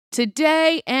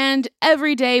Today and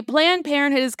every day, Planned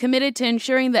Parenthood is committed to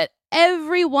ensuring that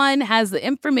everyone has the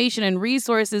information and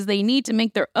resources they need to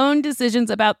make their own decisions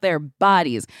about their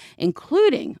bodies,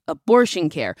 including abortion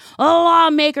care.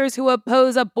 Lawmakers who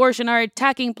oppose abortion are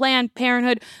attacking Planned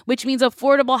Parenthood, which means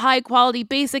affordable, high-quality,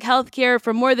 basic health care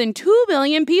for more than 2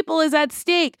 million people is at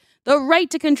stake. The right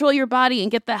to control your body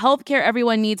and get the health care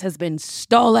everyone needs has been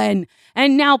stolen.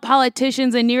 And now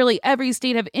politicians in nearly every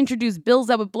state have introduced bills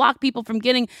that would block people from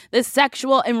getting the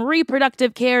sexual and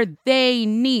reproductive care they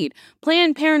need.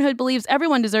 Planned Parenthood believes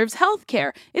everyone deserves health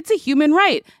care. It's a human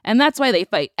right. And that's why they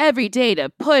fight every day to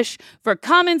push for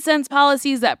common sense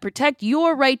policies that protect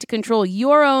your right to control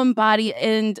your own body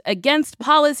and against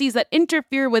policies that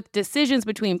interfere with decisions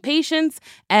between patients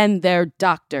and their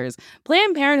doctors.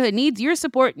 Planned Parenthood needs your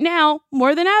support now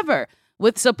more than ever.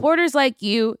 With supporters like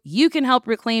you, you can help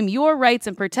reclaim your rights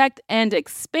and protect and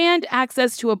expand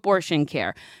access to abortion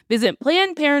care. Visit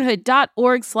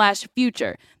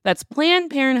PlannedParenthood.org/future. That's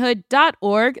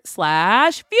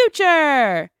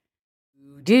PlannedParenthood.org/future.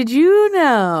 Did you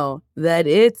know that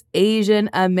it's Asian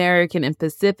American and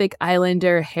Pacific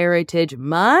Islander Heritage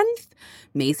Month?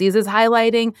 Macy's is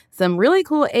highlighting some really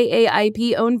cool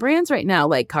AAIP-owned brands right now,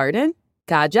 like Cardin,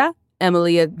 Kaja,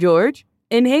 Emilia George,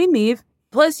 and Hey Meave.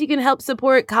 Plus, you can help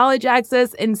support college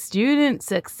access and student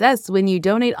success when you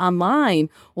donate online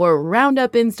or round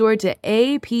up in store to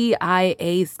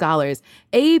APIA Scholars.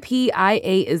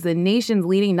 APIA is the nation's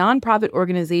leading nonprofit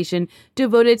organization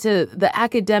devoted to the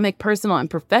academic, personal, and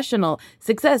professional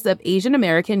success of Asian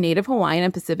American, Native Hawaiian,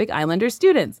 and Pacific Islander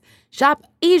students. Shop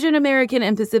Asian American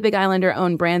and Pacific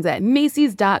Islander-owned brands at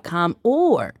Macy's.com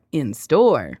or in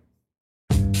store.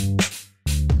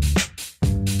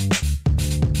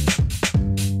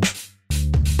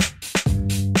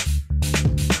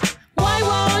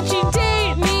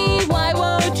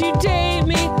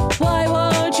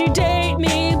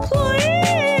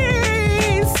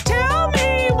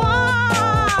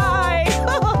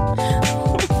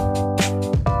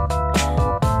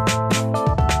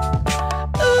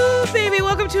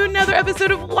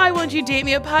 Episode of Why Won't You Date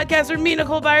Me, a podcast where me,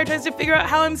 Nicole Byer, tries to figure out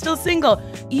how I'm still single,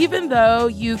 even though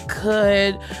you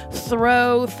could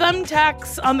throw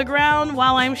thumbtacks on the ground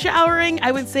while I'm showering.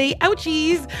 I would say,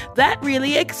 ouchies, that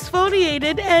really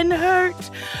exfoliated and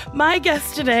hurt. My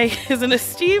guest today is an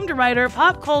esteemed writer,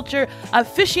 pop culture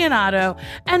aficionado,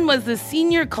 and was the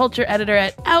senior culture editor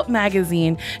at Out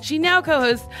Magazine. She now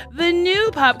co-hosts the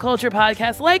new pop culture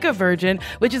podcast, Like a Virgin,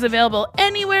 which is available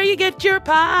anywhere you get your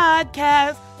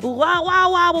podcast. Wow,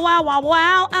 wow, wow, wow, wow,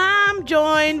 wow. I'm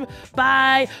joined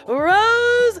by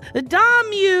Rose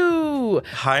Domu.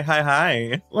 Hi. Do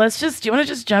you want to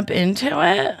just jump into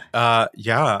it?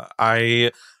 Yeah.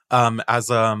 As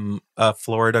a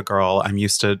Florida girl, I'm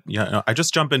used to, I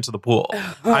just jump into the pool.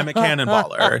 I'm a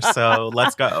cannonballer, so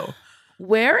let's go.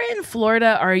 Where in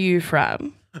Florida are you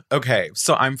from? Okay,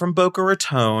 so I'm from Boca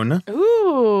Raton.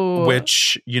 Ooh.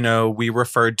 Which, we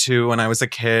referred to when I was a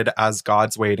kid as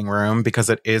God's waiting room because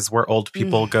it is where old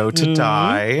people go to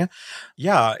die.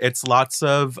 Yeah, it's lots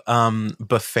of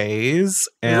buffets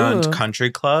and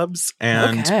country clubs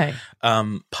and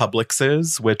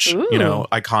Publix's, which,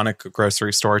 iconic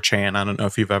grocery store chain. I don't know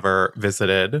if you've ever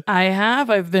visited. I have.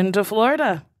 I've been to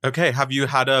Florida. Okay, have you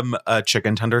had a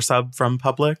chicken tender sub from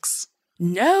Publix?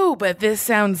 No, but this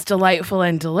sounds delightful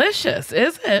and delicious,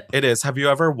 is it? It is. Have you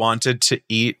ever wanted to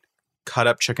eat cut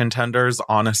up chicken tenders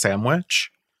on a sandwich?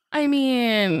 I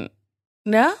mean,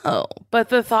 no, but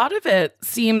the thought of it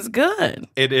seems good.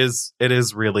 It is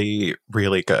really,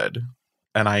 really good.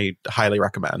 And I highly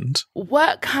recommend.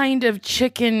 What kind of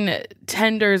chicken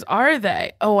tenders are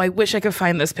they? Oh, I wish I could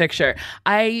find this picture.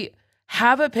 I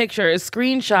have a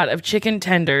screenshot of chicken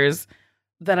tenders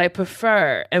that I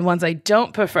prefer and ones I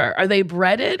don't prefer. Are they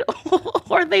breaded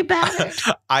or are they battered?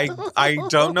 I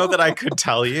don't know that I could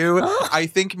tell you. I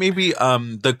think maybe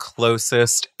the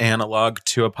closest analog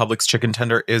to a Publix chicken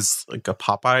tender is like a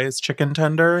Popeye's chicken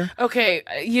tender. Okay,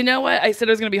 you know what? I said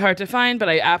it was going to be hard to find, but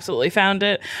I absolutely found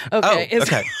it. Okay.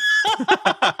 Okay.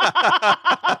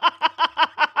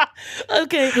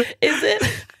 Okay, is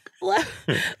it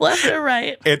left or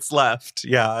right? It's left.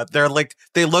 Yeah. They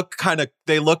look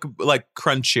like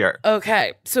crunchier.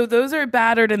 Okay. So those are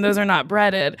battered and those are not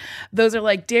breaded. Those are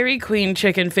like Dairy Queen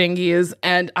chicken fingies,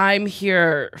 and I'm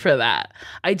here for that.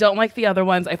 I don't like the other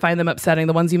ones. I find them upsetting.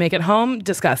 The ones you make at home,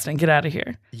 disgusting. Get out of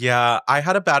here. Yeah. I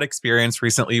had a bad experience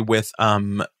recently with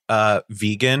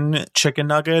vegan chicken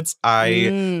nuggets.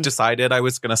 I decided I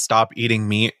was going to stop eating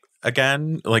meat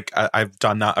again. Like I've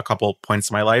done that a couple points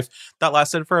in my life. That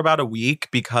lasted for about a week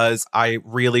because I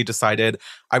really decided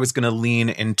I was going to lean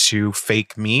into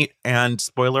fake meat. And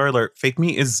spoiler alert, fake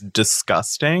meat is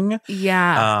disgusting.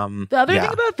 Yeah. The other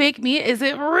thing about fake meat is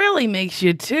it really makes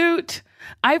you toot.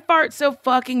 I fart so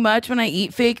fucking much when I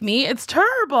eat fake meat. It's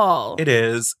terrible. It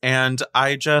is. And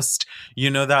I just, you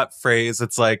know that phrase,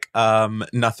 it's like,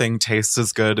 nothing tastes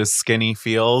as good as skinny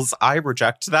feels. I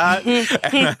reject that.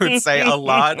 And I would say a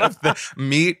lot of the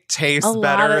meat tastes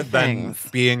better than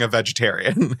being a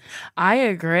vegetarian. I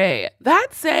agree. That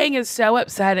saying is so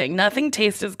upsetting. Nothing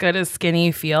tastes as good as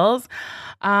skinny feels.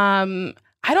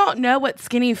 I don't know what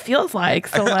skinny feels like.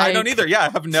 So I don't either. Yeah, I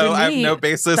have no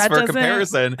basis for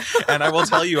comparison. And I will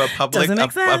tell you, a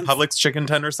Publix chicken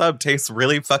tender sub tastes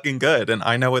really fucking good, and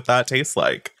I know what that tastes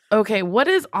like. Okay, what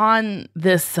is on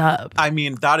this sub? I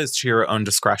mean, that is to your own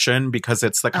discretion because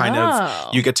it's the kind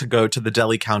of, you get to go to the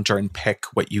deli counter and pick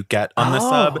what you get on the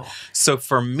sub. So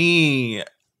for me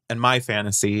and my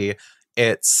fantasy,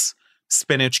 it's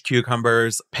spinach,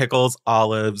 cucumbers, pickles,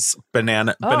 olives,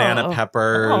 banana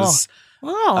peppers.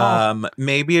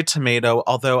 Maybe a tomato,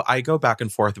 although I go back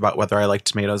and forth about whether I like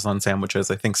tomatoes on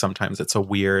sandwiches. I think sometimes it's a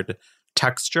weird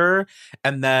texture.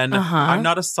 And then I'm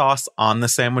not a sauce on the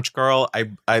sandwich girl.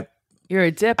 You're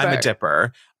a dipper. I'm a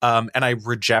dipper. And I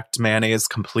reject mayonnaise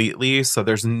completely. So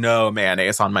there's no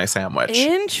mayonnaise on my sandwich.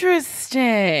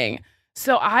 Interesting.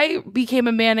 So I became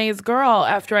a mayonnaise girl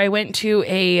after I went to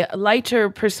a lighter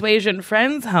persuasion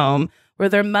friend's home where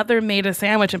their mother made a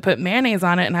sandwich and put mayonnaise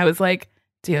on it. And I was like,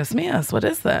 Dios míos, what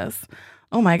is this?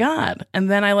 Oh my God. And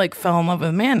then I fell in love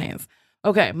with mayonnaise.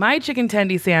 Okay, my chicken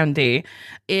tendy sandy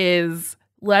is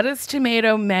lettuce,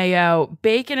 tomato, mayo,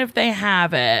 bacon if they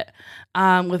have it,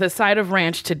 with a side of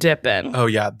ranch to dip in. Oh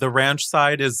yeah, the ranch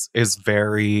side is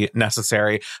very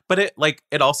necessary, but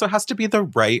it also has to be the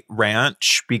right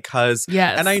ranch because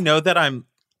and I know that I'm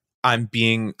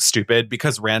being stupid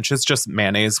because ranch is just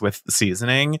mayonnaise with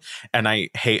seasoning, and I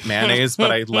hate mayonnaise,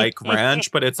 but I like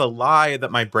ranch. But it's a lie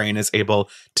that my brain is able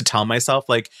to tell myself.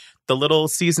 The little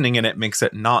seasoning in it makes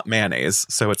it not mayonnaise,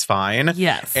 so it's fine.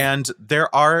 Yes. And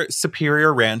there are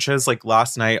superior ranches. Like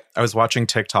last night, I was watching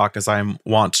TikTok as I'm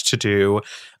wont to do.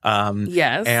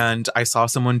 Yes. And I saw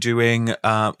someone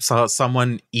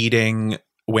eating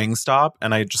Wingstop,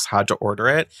 and I just had to order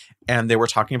it. And they were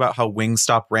talking about how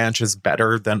Wingstop ranch is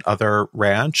better than other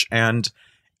ranch. And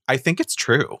I think it's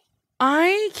true.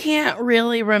 I can't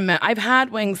really remember. I've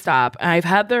had Wingstop. I've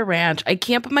had their ranch. I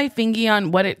can't put my finger on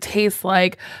what it tastes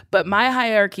like, but my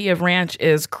hierarchy of ranch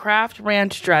is Kraft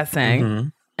ranch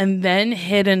dressing and then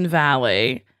Hidden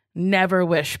Valley. Never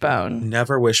Wishbone.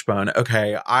 Never Wishbone.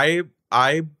 Okay.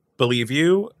 I believe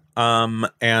you.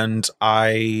 And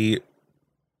I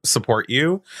support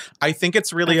you. I think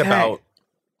it's really about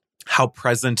how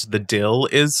present the dill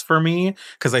is for me,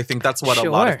 because I think that's what a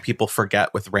lot of people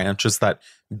forget with ranch is that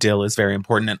dill is very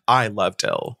important, and I love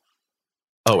dill.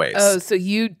 Always. Oh, so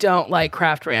you don't like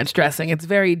Kraft ranch dressing. It's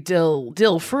very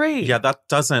dill free. Yeah, that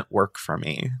doesn't work for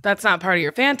me. That's not part of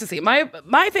your fantasy. My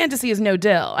fantasy is no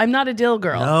dill. I'm not a dill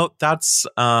girl. No, that's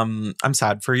I'm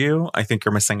sad for you. I think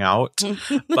you're missing out.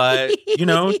 But,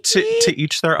 to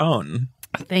each their own.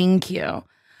 Thank you.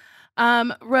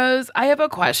 Rose, I have a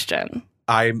question.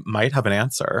 I might have an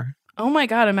answer. Oh my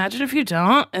God, imagine if you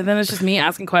don't. And then it's just me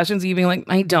asking questions and you being like,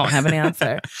 I don't have an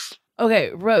answer.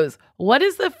 Okay, Rose, what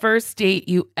is the first date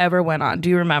you ever went on? Do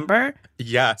you remember?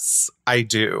 Yes, I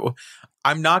do.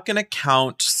 I'm not going to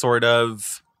count sort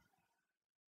of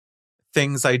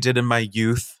things I did in my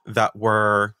youth that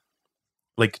were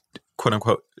quote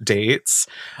unquote dates.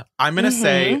 I'm going to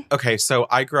say, okay, so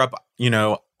I grew up,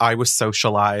 I was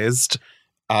socialized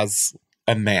as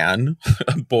a man,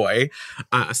 a boy,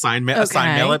 assigned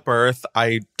male at birth.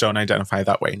 I don't identify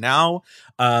that way now.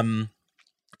 And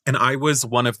I was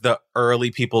one of the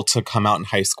early people to come out in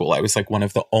high school. I was one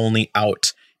of the only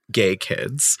out gay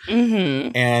kids.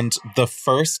 And the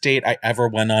first date I ever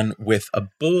went on with a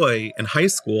boy in high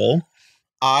school,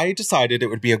 I decided it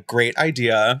would be a great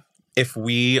idea if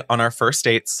we, on our first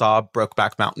date, saw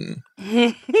Brokeback Mountain.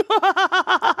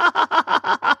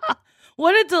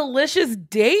 What a delicious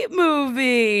date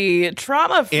movie.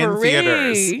 Trauma-free. In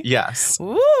theaters, yes.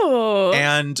 Ooh.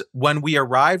 And when we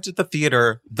arrived at the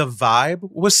theater, the vibe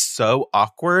was so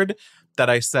awkward that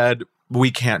I said, we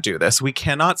can't do this. We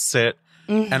cannot sit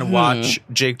and watch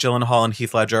Jake Gyllenhaal and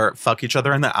Heath Ledger fuck each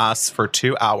other in the ass for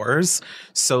 2 hours.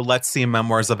 So let's see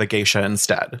Memoirs of a Geisha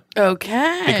instead.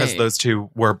 Okay. Because those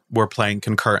two were playing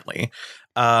concurrently.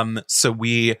 So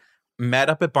we met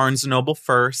up at Barnes & Noble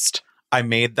first. I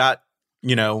made that,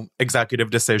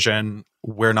 executive decision.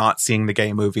 We're not seeing the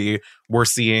gay movie. We're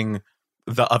seeing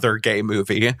the other gay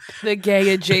movie. The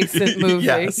gay adjacent movie.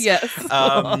 Yes.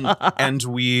 And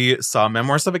we saw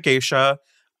Memoirs of a Geisha.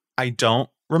 I don't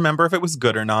remember if it was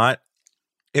good or not.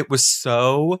 It was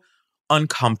so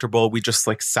uncomfortable. We just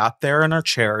like sat there in our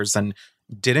chairs and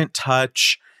didn't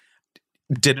touch,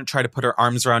 didn't try to put our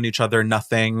arms around each other,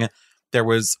 nothing. There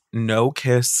was no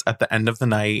kiss at the end of the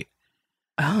night.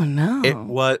 Oh,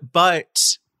 no.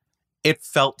 But it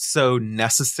felt so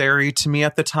necessary to me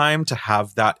at the time to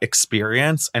have that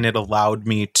experience, and it allowed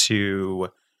me to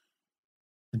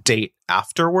date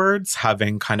afterwards,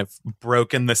 having kind of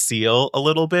broken the seal a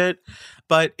little bit.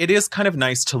 But it is kind of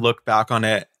nice to look back on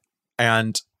it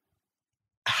and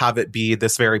have it be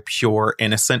this very pure,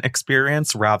 innocent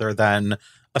experience rather than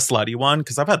a slutty one,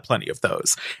 because I've had plenty of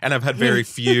those, and I've had very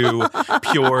few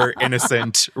pure,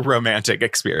 innocent, romantic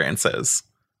experiences.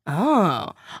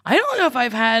 Oh, I don't know if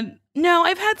I've had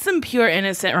some pure,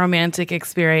 innocent, romantic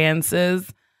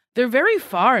experiences. They're very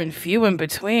far and few in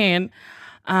between.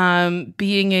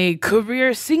 Being a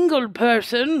career single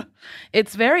person,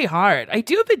 it's very hard. I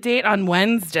do have a date on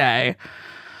Wednesday.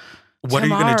 What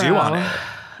tomorrow. Are you going to do on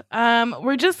it?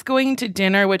 We're just going to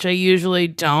dinner, which I usually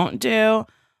don't do.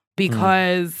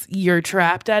 Because you're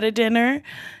trapped at a dinner.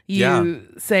 You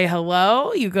say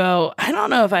hello. You go, I don't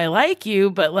know if I like you,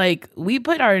 but like we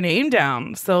put our name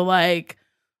down. So like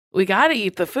we got to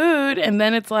eat the food. And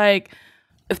then it's like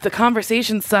if the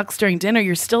conversation sucks during dinner,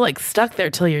 you're still like stuck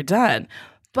there till you're done.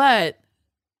 But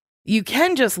you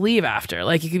can just leave after.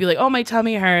 Like you could be like, oh, my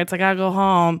tummy hurts. I got to go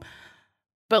home.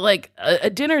 But like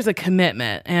a dinner is a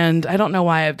commitment. And I don't know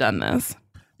why I've done this.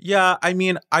 Yeah, I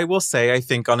mean, I will say, I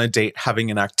think on a date,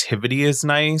 having an activity is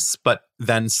nice, but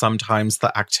then sometimes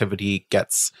the activity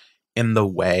gets in the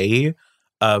way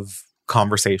of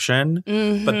conversation.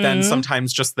 Mm-hmm. But then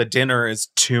sometimes just the dinner is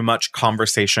too much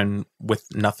conversation with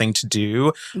nothing to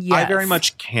do. Yes. I very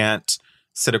much can't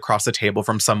sit across a table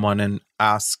from someone and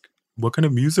ask, what kind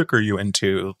of music are you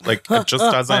into? Like, it just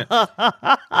doesn't,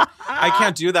 I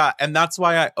can't do that. And that's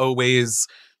why I always,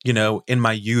 in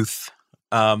my youth,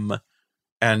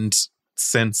 and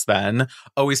since then,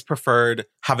 always preferred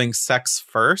having sex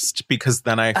first, because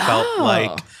then I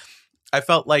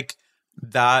felt like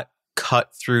that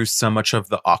cut through so much of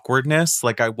the awkwardness.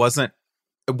 Like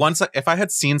if I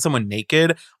had seen someone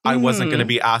naked, I wasn't going to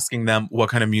be asking them,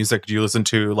 what kind of music do you listen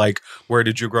to? Like, where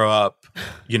did you grow up?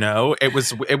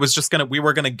 It was just we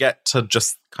were going to get to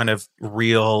just kind of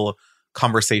real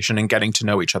conversation and getting to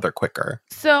know each other quicker.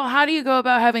 So how do you go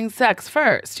about having sex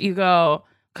first? You go,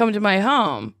 come to my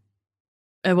home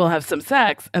and we'll have some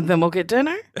sex and then we'll get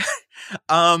dinner?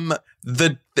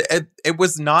 It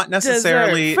was not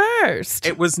necessarily dessert first.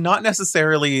 It was not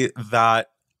necessarily that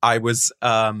I was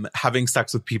having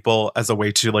sex with people as a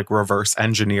way to like reverse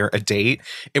engineer a date.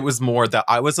 It was more that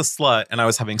I was a slut and I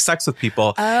was having sex with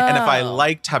people. Oh. And if I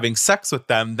liked having sex with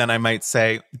them, then I might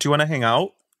say, do you want to hang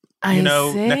out?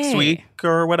 Next week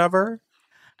or whatever.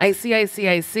 I see.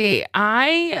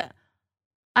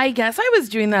 I guess I was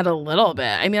doing that a little bit.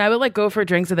 I mean, I would like go for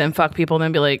drinks and then fuck people and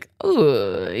then be like,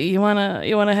 ooh, you wanna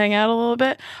hang out a little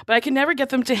bit? But I could never get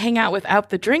them to hang out without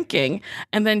the drinking.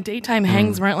 And then daytime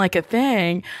hangs weren't like a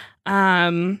thing.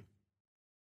 I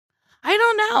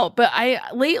don't know. But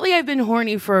lately I've been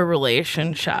horny for a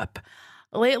relationship.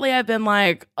 Lately I've been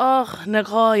like, oh,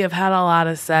 Nicole, you've had a lot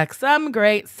of sex. Some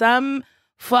great, some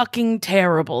fucking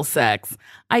terrible sex.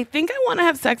 I think I want to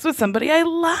have sex with somebody I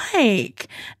like.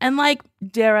 And like,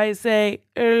 dare I say,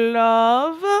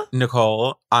 love?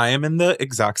 Nicole, I am in the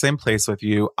exact same place with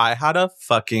you. I had a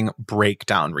fucking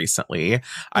breakdown recently.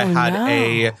 I had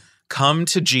a come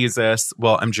to Jesus.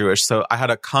 Well, I'm Jewish, so I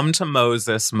had a come to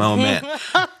Moses moment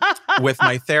with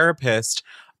my therapist.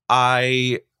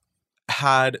 There's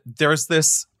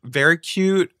this very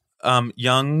cute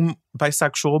young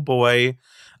bisexual boy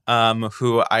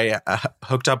who I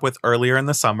hooked up with earlier in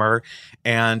the summer,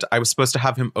 and I was supposed to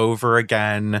have him over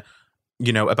again,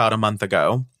 about a month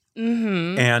ago.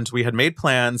 Mm-hmm. And we had made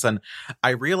plans, and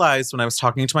I realized when I was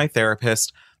talking to my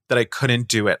therapist that I couldn't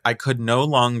do it. I could no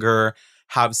longer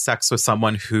have sex with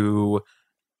someone who,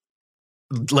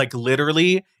 like,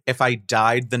 literally, if I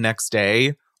died the next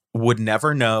day, would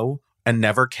never know and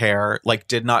never care, like,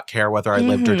 did not care whether I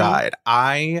lived or died.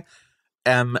 I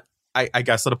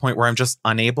guess at a point where I'm just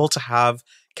unable to have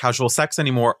casual sex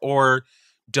anymore, or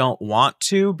don't want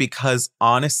to, because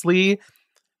honestly,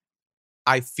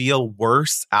 I feel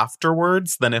worse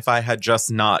afterwards than if I had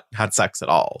just not had sex at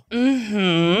all.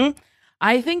 Mm-hmm.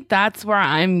 I think that's where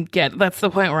that's the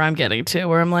point where I'm getting to,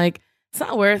 where I'm like, it's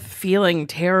not worth feeling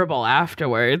terrible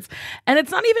afterwards. And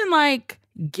it's not even like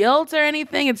guilt or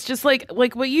anything. It's just like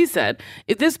what you said.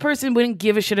 If this person wouldn't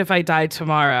give a shit if I died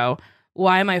tomorrow,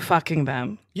 why am I fucking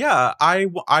them? Yeah, I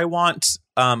want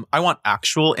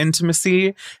actual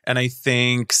intimacy, and I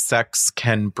think sex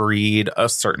can breed a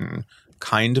certain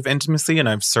kind of intimacy, and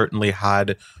I've certainly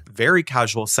had very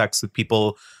casual sex with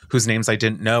people whose names I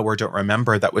didn't know or don't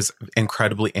remember that was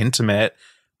incredibly intimate,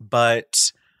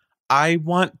 but I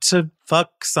want to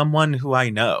fuck someone who I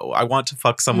know. I want to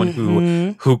fuck someone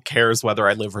who cares whether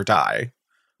I live or die.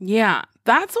 Yeah,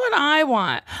 that's what I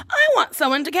want. I want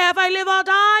someone to care if I live or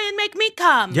die and make me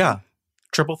come. Yeah,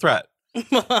 triple threat.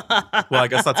 Well, I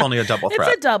guess that's only a double threat.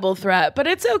 It's a double threat, but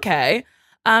it's okay.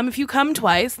 If you come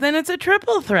twice, then it's a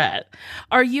triple threat.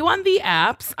 Are you on the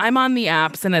apps? I'm on the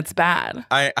apps and it's bad.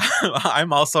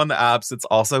 I'm also on the apps. It's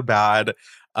also bad.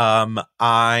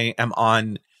 I am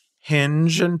on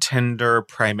Hinge and Tinder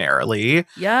primarily.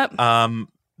 Yep.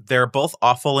 They're both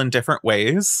awful in different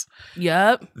ways.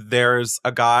 Yep. There's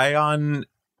a guy on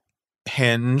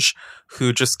Hinge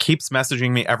who just keeps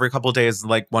messaging me every couple of days,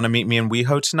 like, want to meet me in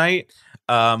WeHo tonight?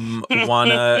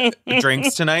 Want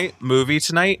drinks tonight? Movie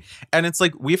tonight? And it's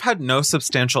like, we've had no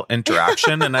substantial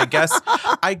interaction. And I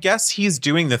guess he's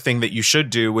doing the thing that you should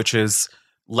do, which is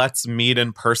let's meet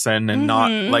in person and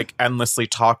not like endlessly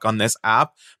talk on this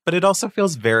app. But it also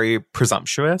feels very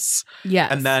presumptuous.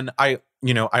 Yes. And then I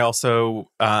also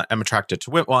am attracted to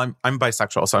women. Well, I'm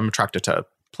bisexual, so I'm attracted to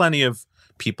plenty of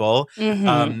people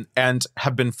and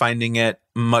have been finding it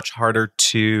much harder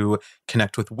to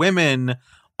connect with women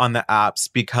on the apps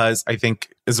because I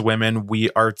think as women, we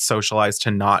are socialized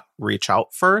to not reach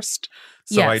out first.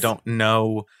 So Yes. I don't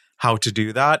know how to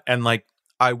do that. And like,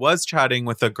 I was chatting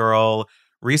with a girl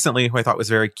recently who I thought was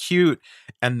very cute.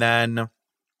 And then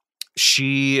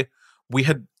we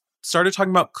had started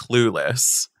talking about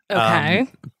Clueless. Okay.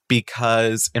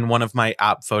 Because in one of my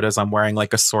app photos, I'm wearing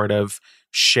like a sort of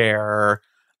Cher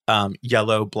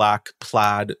yellow black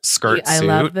plaid skirt suit. I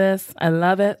love this. I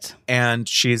love it. And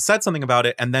she said something about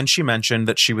it. And then she mentioned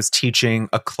that she was teaching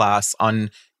a class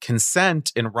on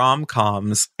consent in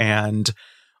rom-coms and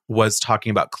was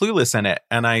talking about Clueless in it.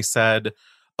 And I said,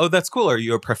 oh, that's cool. Are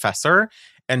you a professor?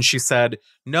 And she said,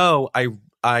 no, I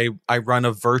run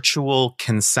a virtual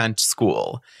consent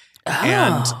school. Oh.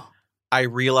 And I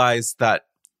realized that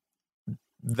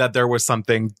there was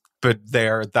something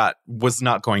there that was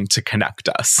not going to connect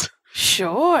us.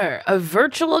 Sure. A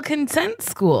virtual consent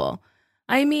school.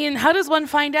 I mean, how does one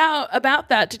find out about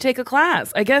that to take a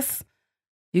class? I guess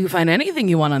you can find anything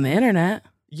you want on the internet.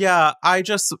 Yeah, I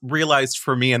just realized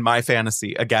for me in my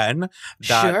fantasy again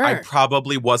that Sure. I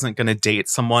probably wasn't going to date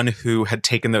someone who had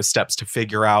taken those steps to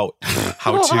figure out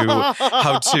how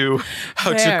to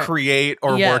Fair. create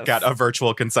or Yes. work at a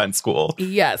virtual consent school.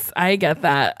 Yes, I get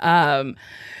that.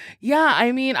 Yeah,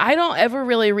 I mean, I don't ever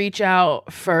really reach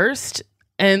out first.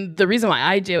 And the reason why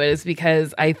I do it is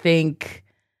because I think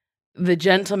the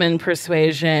gentleman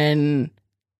persuasion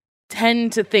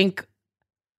tend to think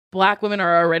Black women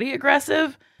are already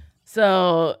aggressive.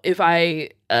 So if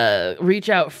I reach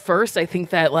out first, I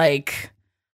think that like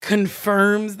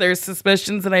confirms their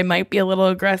suspicions that I might be a little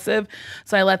aggressive.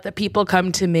 So I let the people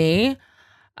come to me.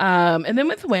 And then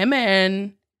with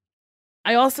women,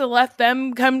 I also let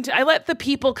the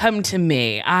people come to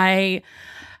me.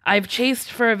 I've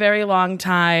chased for a very long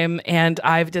time and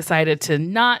I've decided to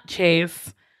not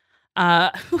chase,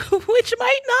 which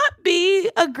might not be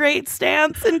a great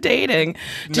stance in dating.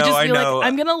 I know. Like,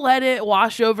 I'm going to let it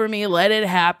wash over me, let it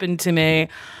happen to me.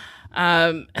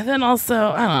 And then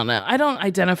also, I don't know. I don't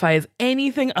identify as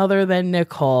anything other than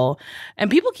Nicole. And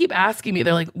people keep asking me,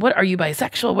 they're like, what are you,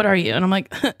 bisexual? What are you? And I'm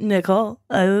like, Nicole,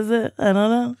 is it? I don't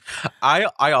know.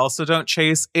 I also don't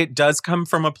chase. It does come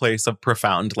from a place of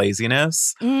profound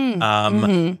laziness.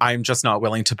 I'm just not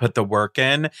willing to put the work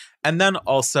in. And then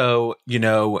also,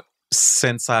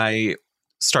 since I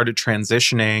started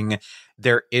transitioning,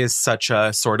 there is such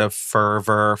a sort of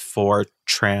fervor for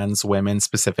trans women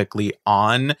specifically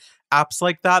on apps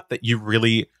like that you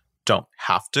really don't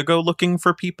have to go looking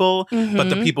for people, but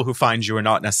the people who find you are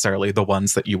not necessarily the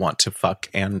ones that you want to fuck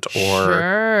and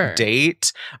or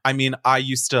date. I mean, I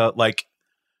used to like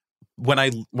when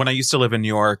I used to live in New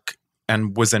York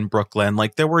and was in Brooklyn,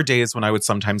 like there were days when I would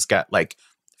sometimes get like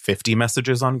 50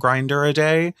 messages on Grindr a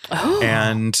day. Oh.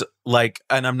 And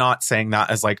I'm not saying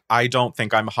that as like, I don't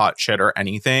think I'm hot shit or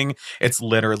anything. It's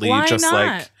literally Why just not?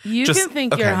 like, you can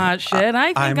think you're hot shit.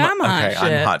 I think I'm hot shit.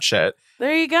 I'm hot shit.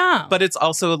 There you go. But it's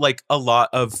also like a lot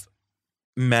of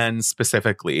men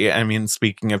specifically. I mean,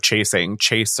 speaking of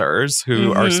chasers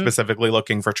who are specifically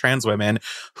looking for trans women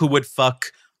who would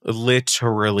fuck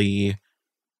literally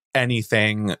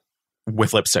anything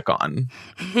with lipstick on.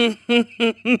 I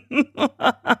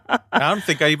don't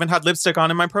think I even had lipstick on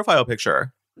in my profile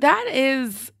picture. That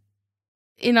is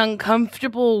an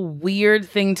uncomfortable, weird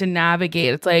thing to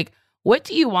navigate. It's like, what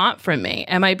do you want from me?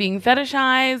 Am I being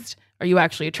fetishized? Are you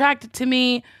actually attracted to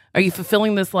me? Are you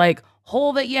fulfilling this like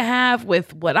hole that you have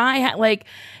with what I have? Like,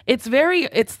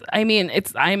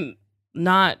 I'm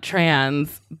not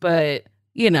trans, but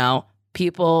you know,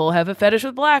 people have a fetish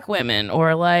with Black women,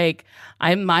 or like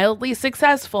I'm mildly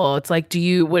successful. It's like, are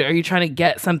you trying to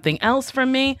get something else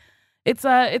from me? It's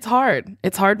hard.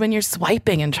 It's hard when you're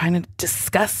swiping and trying to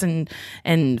discuss and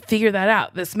figure that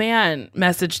out. This man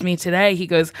messaged me today. He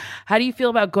goes, "How do you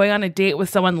feel about going on a date with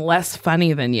someone less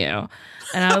funny than you?"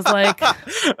 And I was like,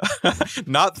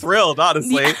 not thrilled,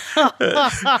 honestly.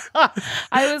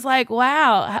 I was like,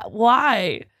 wow,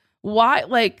 why?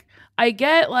 Like, I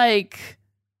get like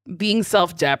being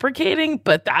self-deprecating,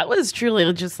 but that was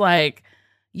truly just like,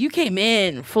 you came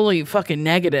in fully fucking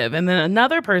negative. And then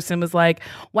another person was like,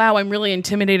 wow, I'm really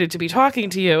intimidated to be talking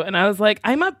to you. And I was like,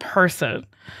 I'm a person,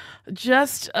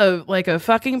 just a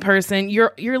fucking person.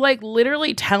 You're like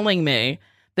literally telling me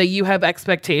that you have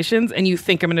expectations and you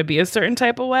think I'm going to be a certain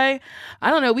type of way. I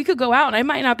don't know. We could go out and I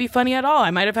might not be funny at all.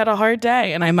 I might have had a hard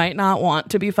day and I might not want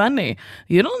to be funny.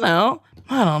 You don't know.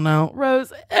 I don't know.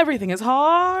 Rose, everything is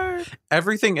hard.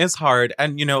 Everything is hard.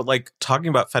 And, you know, like talking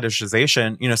about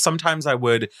fetishization, you know, sometimes I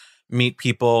would meet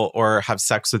people or have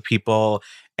sex with people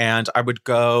and I would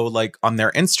go like on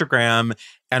their Instagram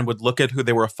and would look at who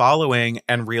they were following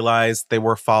and realize they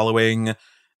were following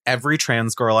every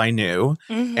trans girl I knew.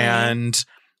 Mm-hmm. And,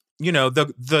 you know,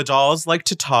 the dolls like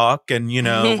to talk and, you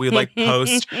know, we like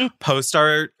post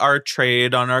our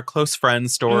trade on our close friend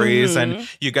stories. Mm-hmm. And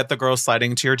you get the girls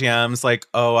sliding to your DMs like,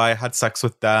 oh, I had sex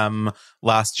with them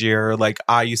last year. Like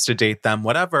I used to date them,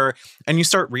 whatever. And you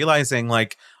start realizing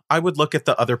like, I would look at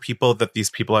the other people that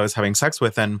these people I was having sex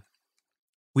with and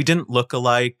we didn't look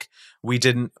alike.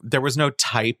 There was no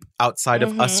type outside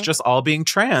of us just all being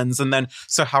trans. And then,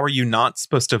 so how are you not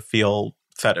supposed to feel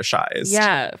fetishized?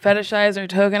 Yeah, fetishized or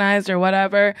tokenized or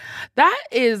whatever. That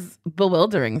is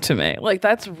bewildering to me. Like,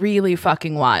 that's really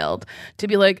fucking wild to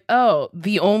be like, oh,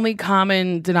 the only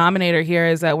common denominator here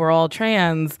is that we're all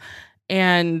trans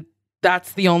and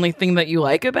that's the only thing that you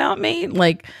like about me.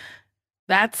 Like,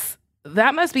 that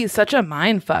must be such a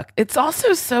mind fuck. It's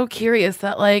also so curious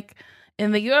that like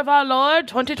in the year of our Lord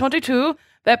 2022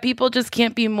 that people just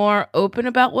can't be more open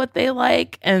about what they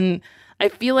like. And I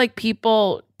feel like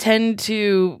people tend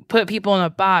to put people in a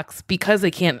box because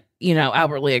they can't, you know,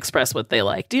 outwardly express what they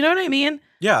like. Do you know what I mean?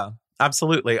 Yeah,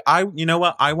 absolutely. You know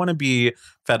what? I want to be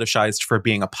fetishized for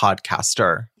being a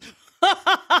podcaster.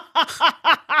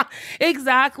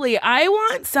 Exactly. I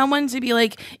want someone to be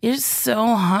like, it's so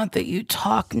hot that you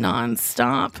talk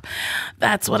nonstop.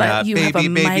 That's what you have a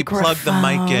microphone. Plug the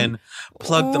mic in.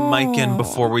 Plug the mic in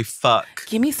before we fuck.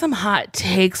 Give me some hot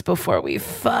takes before we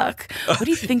fuck. What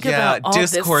do you think about all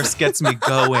this? Yeah, discourse gets me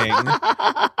going.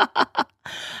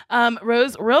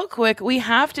 Rose, real quick, we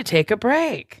have to take a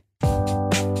break.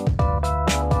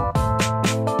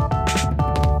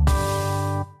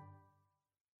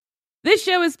 This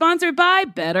show is sponsored by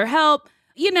BetterHelp.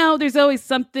 You know, there's always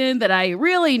something that I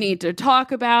really need to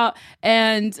talk about,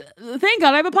 and thank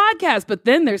God I have a podcast, but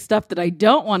then there's stuff that I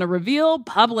don't want to reveal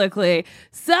publicly.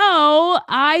 So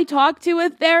I talk to a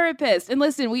therapist. And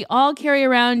listen, we all carry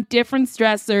around different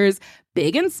stressors,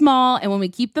 big and small, and when we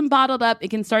keep them bottled up, it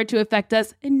can start to affect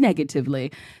us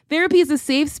negatively. Therapy is a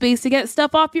safe space to get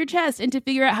stuff off your chest and to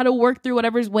figure out how to work through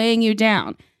whatever's weighing you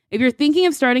down. If you're thinking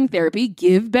of starting therapy,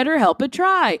 give BetterHelp a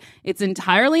try. It's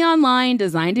entirely online,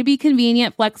 designed to be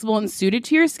convenient, flexible, and suited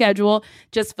to your schedule.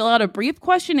 Just fill out a brief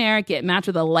questionnaire, get matched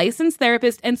with a licensed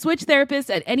therapist, and switch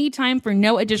therapists at any time for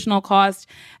no additional cost.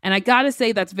 And I gotta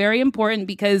say, that's very important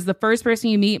because the first person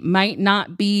you meet might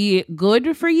not be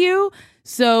good for you.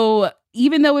 So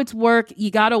even though it's work,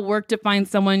 you gotta work to find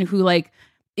someone who like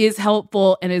is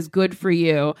helpful and is good for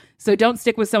you. So don't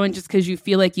stick with someone just because you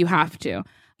feel like you have to.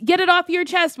 Get it off your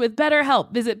chest with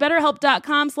BetterHelp. Visit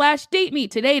BetterHelp.com/dateme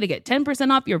today to get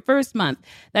 10% off your first month.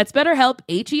 That's BetterHelp,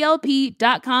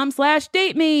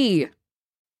 HELP.com/dateme.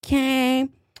 Okay.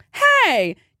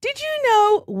 Hey, did you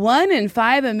know 1 in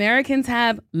 5 Americans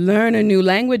have learn a new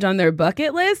language on their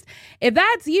bucket list? If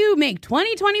that's you, make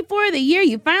 2024 the year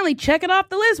you finally check it off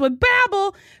the list with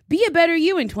Babbel. Be a better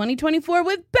you in 2024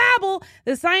 with Babbel,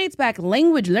 the science-backed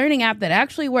language learning app that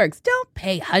actually works. Don't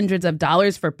pay hundreds of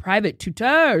dollars for private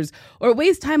tutors or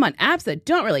waste time on apps that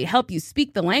don't really help you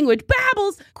speak the language.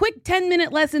 Babbel's quick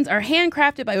 10-minute lessons are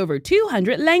handcrafted by over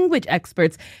 200 language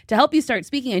experts to help you start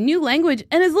speaking a new language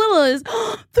in as little as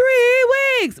 3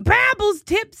 weeks. weeks, Babbel's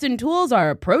tips and tools are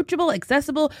approachable,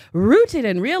 accessible, rooted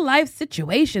in real-life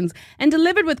situations, and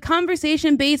delivered with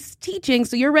conversation-based teaching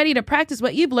so you're ready to practice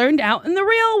what you've learned out in the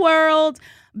real world.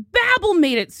 Babbel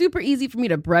made it super easy for me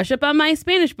to brush up on my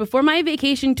Spanish before my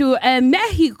vacation to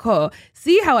Mexico.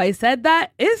 See how I said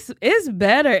that? It's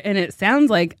better, and it sounds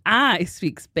like I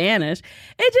speak Spanish.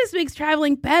 It just makes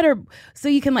traveling better, so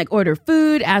you can order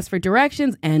food, ask for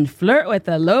directions, and flirt with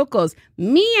the locals.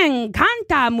 Me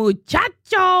encanta,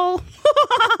 muchacho.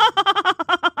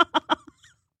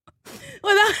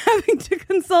 Without having to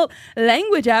consult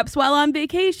language apps while on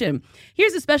vacation.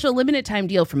 Here's a special limited time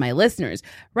deal for my listeners.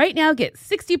 Right now, get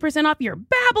 60% off your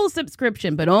Babbel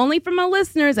subscription, but only for my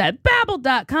listeners at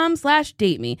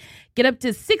babbel.com/dateme. Get up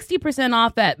to 60%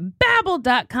 off at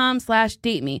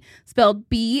babbel.com/dateme. Spelled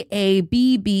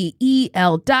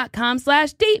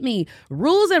BABBEL.com/dateme.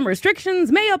 Rules and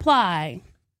restrictions may apply.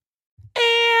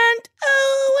 And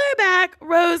we're back.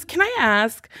 Rose, can I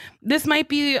ask, this might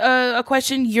be a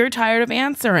question you're tired of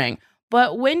answering,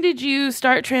 but when did you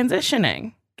start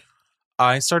transitioning?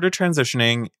 I started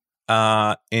transitioning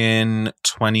in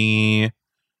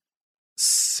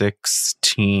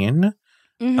 2016.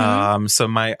 Mm-hmm. So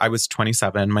I was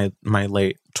 27, my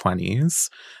late 20s.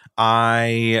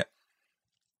 I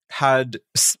had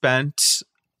spent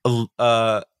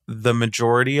the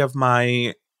majority of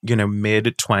my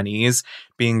mid-20s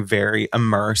being very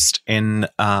immersed in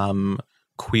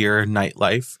queer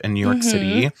nightlife in New York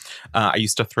City. I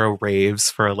used to throw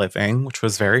raves for a living, which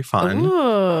was very fun.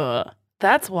 Ooh,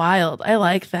 that's wild. I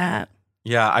like that.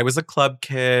 Yeah, I was a club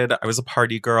kid. I was a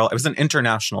party girl. I was an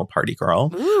international party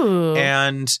girl. Ooh.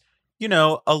 And,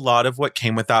 a lot of what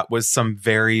came with that was some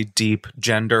very deep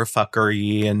gender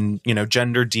fuckery and,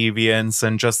 gender deviance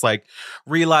and just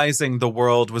realizing the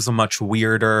world was a much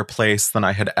weirder place than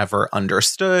I had ever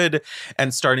understood,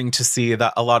 and starting to see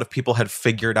that a lot of people had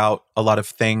figured out a lot of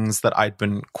things that I'd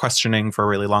been questioning for a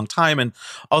really long time, and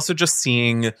also just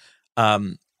seeing,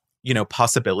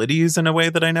 possibilities in a way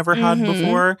that I never had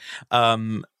before.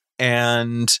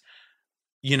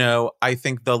 I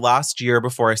think the last year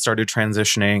before I started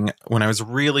transitioning, when I was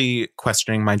really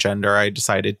questioning my gender, I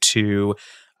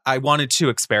wanted to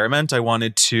experiment. I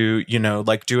wanted to,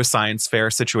 do a science fair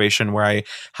situation where I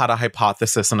had a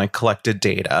hypothesis and I collected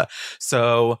data.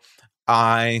 So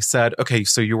I said, okay,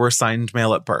 so you were assigned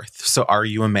male at birth. So are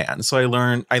you a man? So I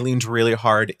leaned really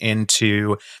hard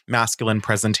into masculine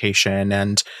presentation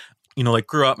and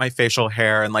grew out my facial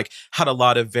hair and had a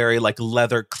lot of very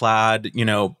leather clad,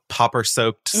 popper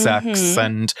soaked sex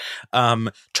and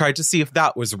tried to see if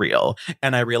that was real.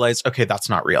 And I realized, okay, that's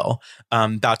not real.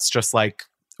 That's just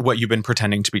what you've been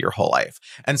pretending to be your whole life.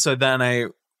 And so then I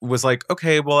was like,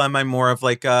 okay, well, am I more of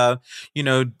a,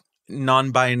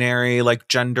 non-binary,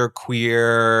 gender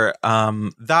queer?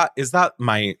 Is that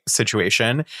my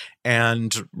situation?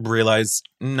 And realized,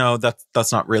 no,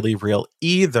 that's not really real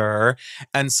either.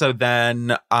 And so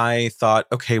then I thought,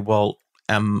 okay, well,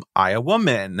 am I a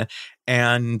woman?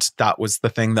 And that was the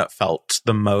thing that felt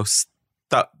the most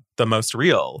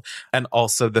real. And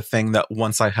also the thing that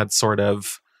once I had sort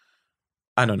of,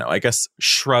 I don't know, I guess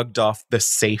shrugged off the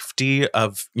safety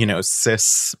of,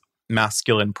 cis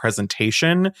masculine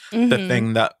presentation, the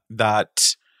thing that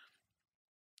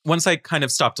once I kind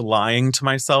of stopped lying to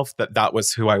myself that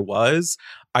was who I was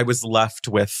left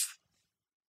with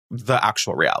the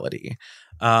actual reality.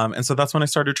 And so that's when I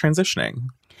started transitioning.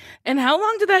 And how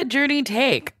long did that journey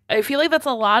take? I feel like that's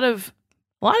a lot of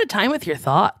time with your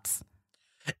thoughts.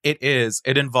 It is.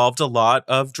 It involved a lot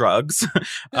of drugs.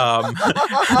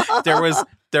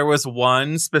 There was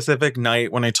one specific night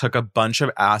when I took a bunch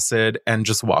of acid and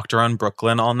just walked around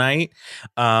Brooklyn all night,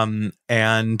 and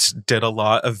did a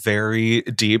lot of very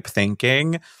deep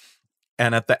thinking.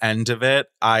 And at the end of it,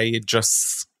 I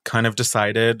just kind of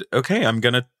decided, okay, I'm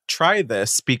going to try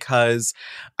this because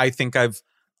I think I've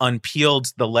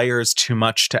unpeeled the layers too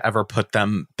much to ever put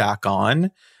them back on.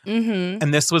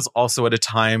 And this was also at a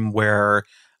time where,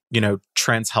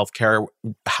 trans healthcare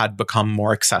had become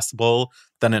more accessible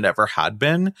than it ever had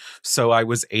been. So I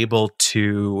was able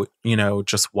to,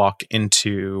 just walk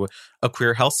into a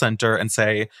queer health center and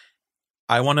say,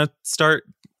 I want to start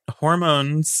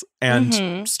hormones,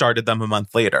 and started them a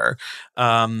month later. So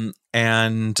I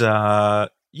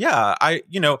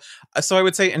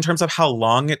would say in terms of how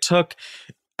long it took,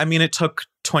 it took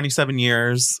 27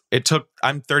 years.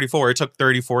 I'm 34. It took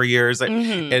 34 years.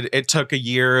 It took a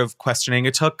year of questioning.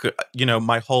 It took,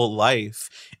 my whole life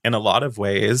in a lot of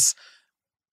ways.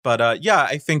 But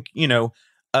I think,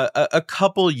 a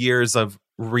couple years of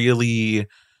really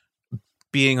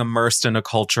being immersed in a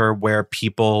culture where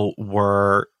people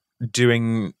were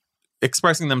doing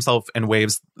expressing themselves in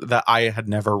ways that I had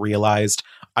never realized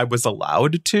I was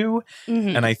allowed to.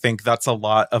 Mhm. And I think that's a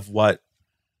lot of what,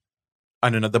 I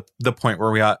don't know, the point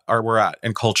where we're at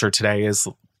in culture today is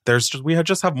we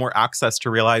just have more access to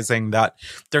realizing that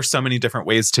there's so many different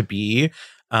ways to be,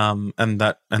 and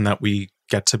that we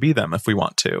get to be them if we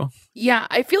want to. Yeah,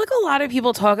 I feel like a lot of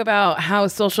people talk about how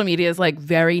social media is like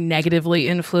very negatively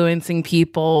influencing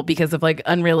people because of like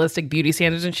unrealistic beauty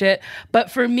standards and shit.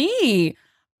 But for me,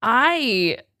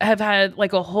 I have had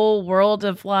like a whole world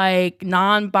of like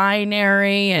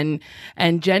non-binary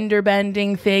and gender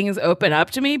bending things open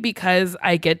up to me because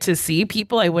I get to see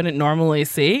people I wouldn't normally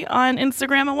see on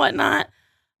Instagram and whatnot.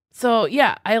 So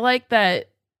yeah, I like that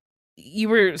you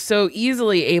were so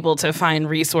easily able to find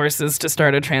resources to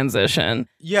start a transition.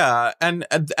 Yeah, and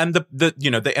the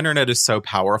the internet is so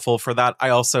powerful for that. I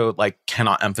also like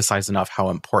cannot emphasize enough how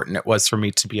important it was for me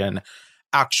to be in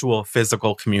actual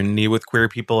physical community with queer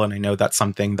people, and I know that's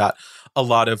something that a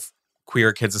lot of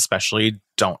queer kids especially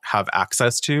don't have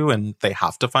access to, and they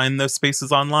have to find those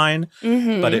spaces online.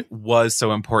 Mm-hmm. But it was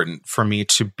so important for me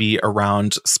to be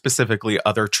around specifically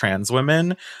other trans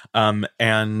women,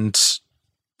 and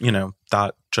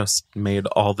that just made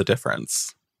all the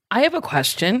difference. I have a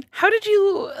question. How did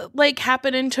you like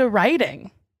happen into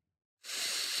writing?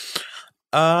 Is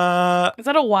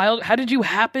that a wild? How did you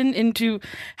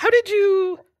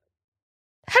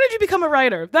become a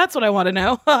writer? That's what I want to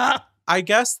know. I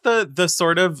guess the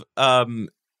sort of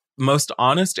most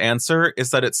honest answer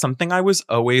is that it's something I was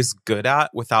always good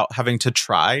at without having to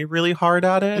try really hard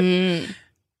at it.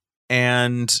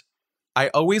 And I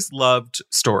always loved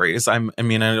stories. I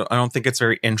don't think it's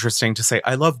very interesting to say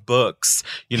I love books.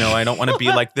 I don't want to be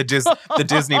like the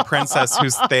Disney princess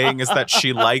whose thing is that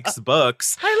she likes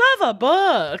books. I love a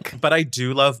book. But I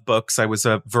do love books. I was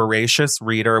a voracious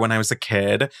reader when I was a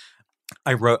kid.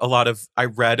 I read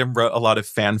and wrote a lot of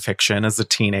fan fiction as a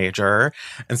teenager.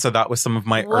 And so that was some of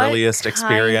my earliest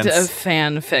experience. What kind of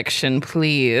fan fiction,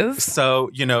 please?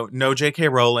 So, no J.K.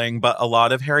 Rowling, but a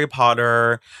lot of Harry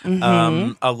Potter,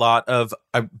 a lot of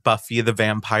Buffy the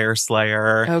Vampire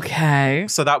Slayer. Okay.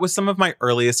 So that was some of my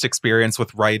earliest experience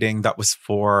with writing that was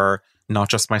for not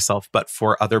just myself, but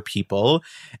for other people.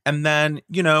 And then,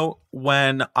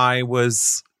 when I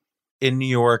was in New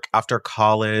York after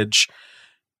college,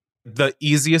 the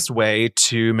easiest way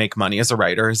to make money as a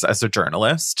writer is as a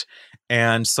journalist.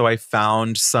 And so I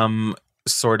found some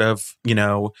sort of,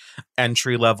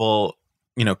 entry level,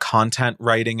 content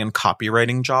writing and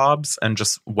copywriting jobs and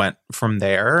just went from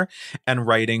there. And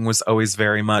writing was always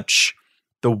very much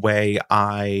the way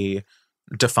I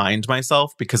defined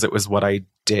myself because it was what I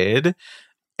did.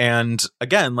 And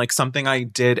again, like something I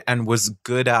did and was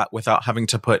good at without having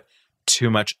to put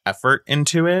too much effort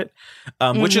into it,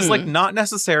 which is like not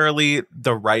necessarily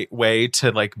the right way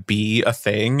to like be a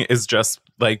thing, is just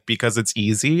like because it's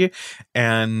easy.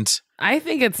 And I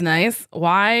think it's nice.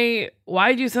 Why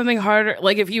do something harder?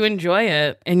 Like if you enjoy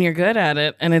it and you're good at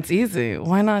it and it's easy,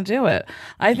 why not do it?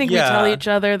 I think we tell each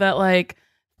other that like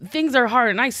things are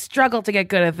hard and I struggle to get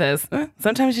good at this.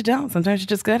 Sometimes you don't. Sometimes you're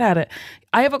just good at it.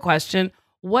 I have a question.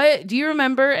 What do you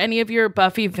remember any of your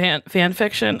Buffy fan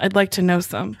fiction? I'd like to know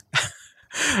some.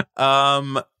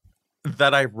 That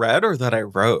I read or that I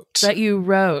wrote? That you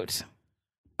wrote.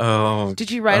 Oh. Did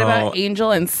you write about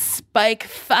Angel and Spike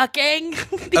fucking?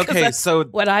 Okay, so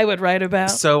what I would write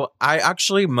about. So I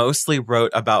actually mostly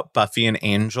wrote about Buffy and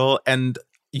Angel. And,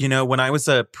 when I was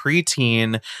a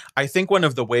preteen, I think one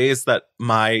of the ways that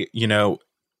my,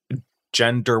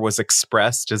 gender was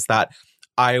expressed is that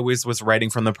I always was writing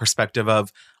from the perspective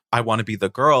of I want to be the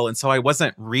girl. And so I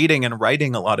wasn't reading and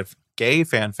writing a lot of gay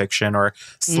fan fiction or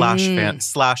slash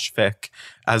fic,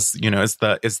 as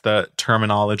is the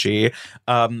terminology.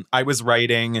 I was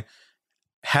writing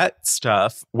het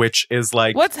stuff, which is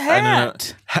like, what's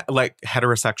het? Like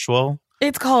heterosexual.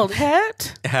 It's called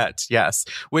het? Het, yes.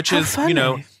 Which How is,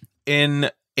 funny. in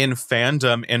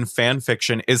fandom, in fan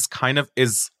fiction is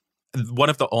one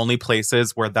of the only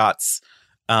places where that's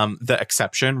the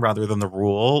exception rather than the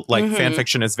rule. Like fan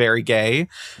fiction is very gay.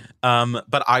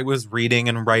 But I was reading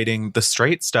and writing the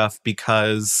straight stuff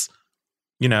because,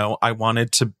 I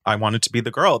wanted to be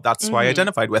the girl. That's who I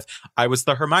identified with. I was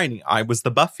the Hermione. I was the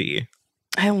Buffy.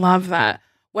 I love that.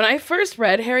 When I first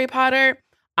read Harry Potter,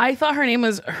 I thought her name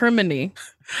was Hermione.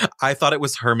 I thought it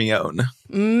was Hermione.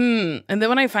 And then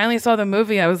when I finally saw the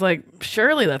movie, I was like,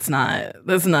 surely that's not it.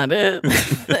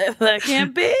 That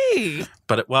can't be.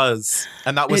 But it was.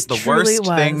 And that was the worst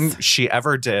thing she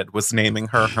ever did, was naming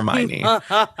her Hermione.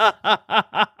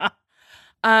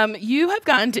 You have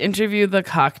gotten to interview the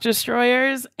Cock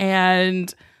Destroyers,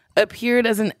 and appeared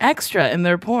as an extra in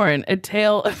their porn, A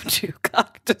Tale of Two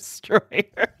Cock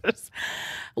Destroyers.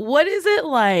 What is it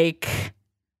like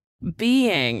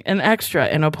being an extra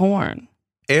in a porn?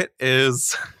 It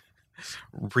is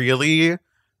really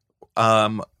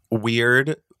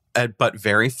weird, but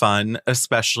very fun,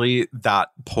 especially that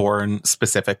porn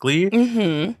specifically.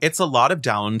 Mm-hmm. It's a lot of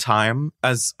downtime,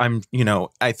 as I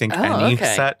think any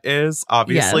set is,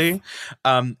 obviously.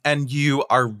 Yes. And you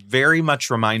are very much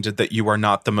reminded that you are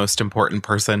not the most important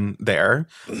person there.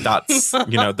 That's,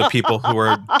 the people who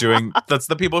are doing,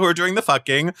 the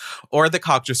fucking, or the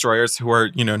cock destroyers who are,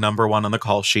 number one on the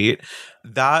call sheet.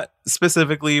 That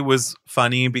specifically was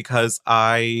funny because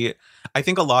I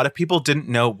think a lot of people didn't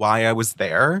know why I was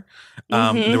there.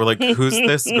 They were like, who's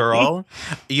this girl?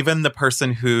 Even the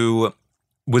person who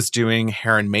was doing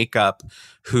hair and makeup,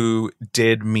 who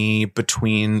did me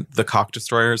between the cock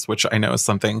destroyers, which I know is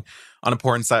something on a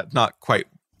porn set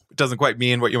doesn't quite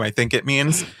mean what you might think it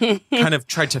means, kind of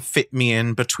tried to fit me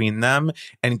in between them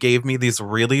and gave me these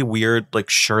really weird, like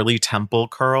Shirley Temple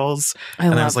curls. I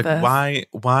was like, this.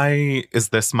 why is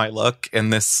this my look in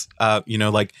this,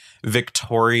 like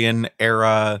Victorian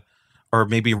era or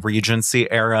maybe Regency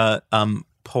era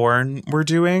porn we're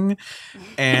doing?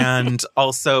 And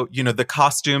also, the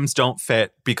costumes don't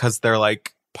fit because they're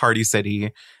like Party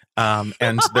City.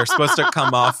 And they're supposed to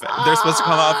come off. They're supposed to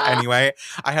come off anyway.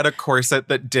 I had a corset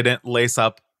that didn't lace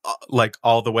up like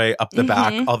all the way up the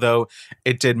back, although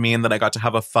it did mean that I got to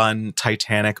have a fun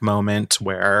Titanic moment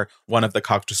where one of the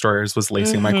cock destroyers was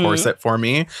lacing my corset for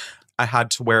me. I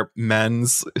had to wear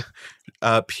men's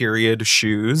period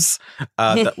shoes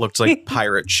that looked like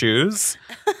pirate shoes.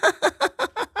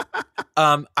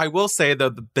 I will say,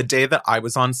 though, the day that I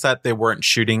was on set, they weren't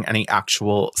shooting any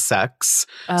actual sex.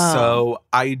 Oh. So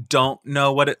I don't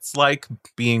know what it's like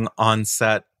being on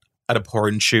set at a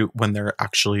porn shoot when they're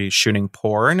actually shooting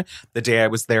porn. The day I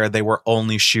was there, they were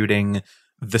only shooting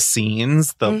the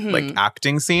scenes, like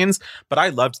acting scenes. But I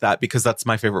loved that because that's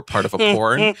my favorite part of a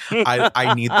porn.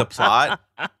 I need the plot.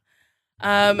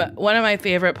 One of my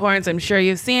favorite porns, I'm sure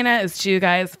you've seen it, is two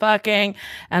guys fucking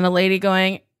and a lady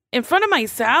going, in front of my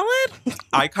salad?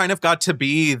 I kind of got to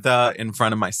be the in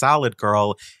front of my salad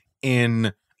girl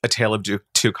in A Tale of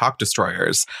Two Cock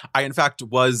Destroyers. I, in fact,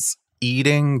 was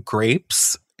eating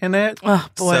grapes in it. Oh,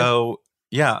 boy. So,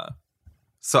 yeah.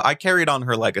 So I carried on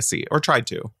her legacy, or tried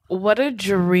to. What a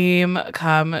dream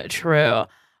come true.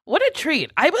 What a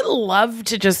treat. I would love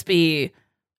to just be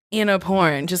in a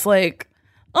porn, just like,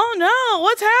 oh no,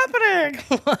 what's happening?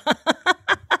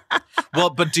 Well,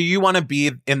 but do you want to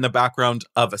be in the background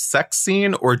of a sex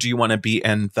scene, or do you want to be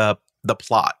in the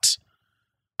plot?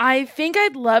 I think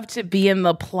I'd love to be in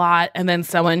the plot and then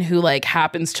someone who like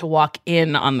happens to walk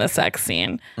in on the sex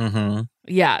scene. Mm-hmm.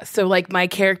 Yeah. So like my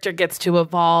character gets to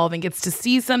evolve and gets to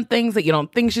see some things that you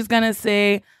don't think she's going to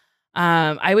see.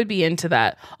 I would be into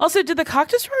that. Also, did the Cock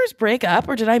Destroyers break up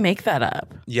or did I make that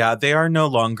up? Yeah, they are no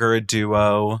longer a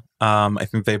duo. I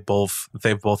think they've both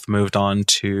moved on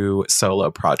to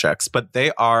solo projects, but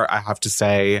they are, I have to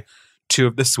say, two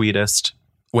of the sweetest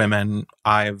women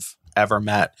I've ever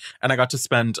met. And I got to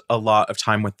spend a lot of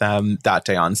time with them that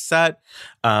day on set,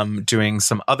 doing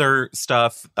some other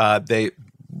stuff.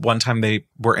 One time they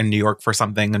were in New York for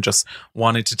something and just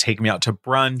wanted to take me out to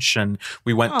brunch, and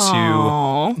we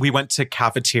went to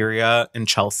Cafeteria in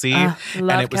Chelsea, and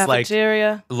it was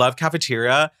Cafeteria. like love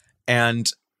Cafeteria, and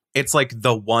it's like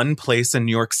the one place in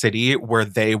New York City where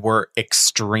they were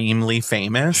extremely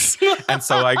famous. And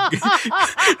so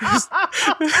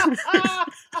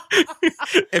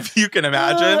if you can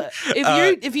imagine.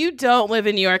 If you don't live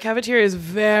in New York, Cafeteria is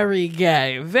very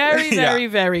gay. Very, very,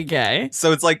 very gay.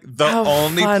 So it's like the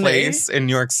only place in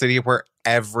New York City where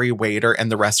every waiter in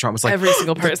the restaurant was like, every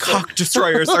single person. The Cock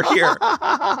Destroyers are here.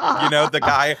 The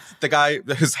guy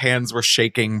whose hands were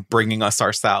shaking bringing us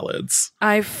our salads.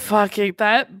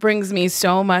 That brings me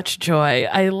so much joy.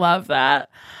 I love that.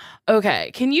 Okay,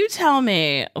 can you tell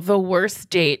me the worst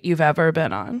date you've ever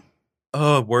been on?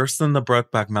 Oh, worse than the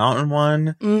Brokeback Mountain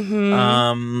one?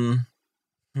 Mm-hmm.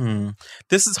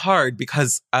 This is hard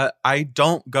because I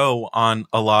don't go on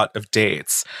a lot of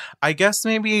dates. I guess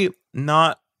maybe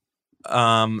not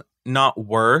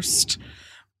worst,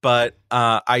 but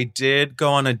I did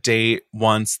go on a date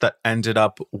once that ended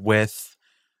up with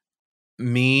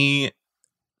me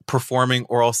performing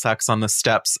oral sex on the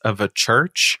steps of a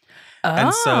church.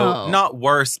 And so not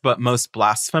worst, but most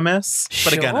blasphemous.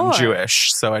 But again, I'm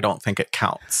Jewish, so I don't think it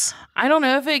counts. I don't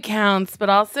know if it counts, but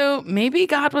also maybe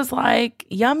God was like,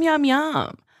 yum, yum,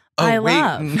 yum.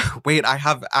 Wait, I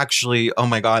have actually, oh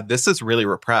my God, this is really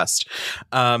repressed.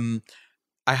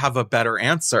 I have a better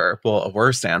answer. Well, a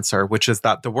worse answer, which is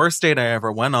that the worst date I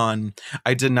ever went on,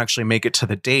 I didn't actually make it to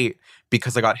the date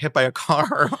because I got hit by a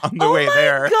car on the way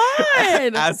there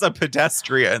as a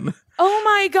pedestrian. Oh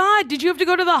my God. Did you have to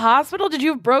go to the hospital? Did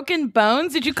you have broken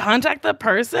bones? Did you contact the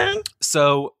person?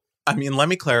 So, I mean, let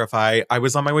me clarify. I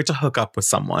was on my way to hook up with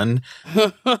someone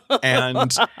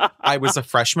and I was a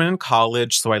freshman in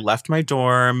college. So I left my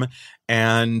dorm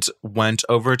and went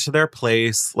over to their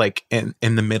place like in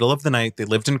the middle of the night. They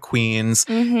lived in Queens.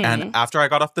 Mm-hmm. And after I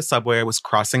got off the subway, I was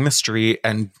crossing the street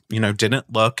and,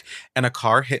 didn't look. And a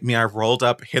car hit me. I rolled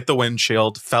up, hit the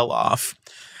windshield, fell off.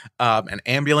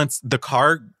 The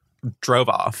car drove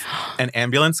off. An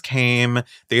ambulance came.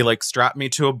 They strapped me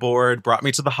to a board, brought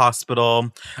me to the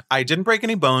hospital. I didn't break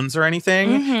any bones or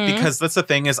anything because that's the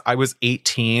thing is I was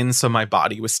 18. So my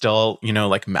body was still,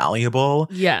 malleable.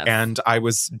 Yes. And I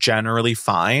was generally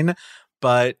fine.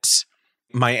 But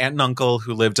my aunt and uncle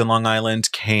who lived in Long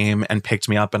Island came and picked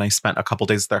me up and I spent a couple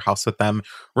days at their house with them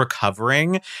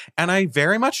recovering. And I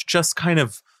very much just kind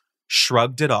of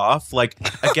shrugged it off.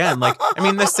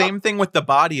 The same thing with the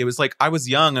body. It was I was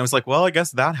young. I was well, I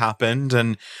guess that happened.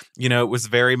 And, it was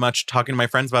very much talking to my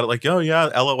friends about it. Oh yeah,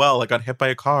 LOL, I got hit by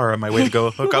a car on my way to go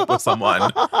hook up with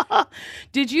someone.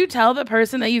 Did you tell the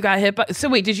person that you got hit by? So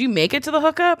wait, did you make it to the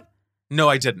hookup? No,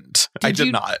 I didn't. I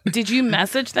did not. Did you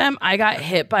message them? I got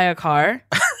hit by a car.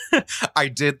 I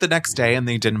did the next day and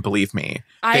they didn't believe me.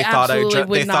 They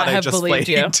would not have believed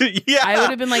you. Yeah. I would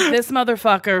have been this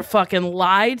motherfucker fucking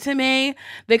lied to me.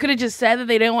 They could have just said that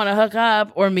they didn't want to hook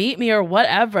up or meet me or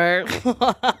whatever.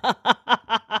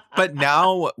 But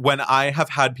now when I have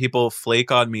had people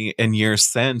flake on me in years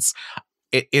since,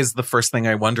 it is the first thing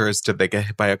I wonder is, did they get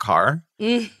hit by a car?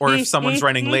 Or if someone's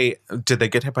running late, did they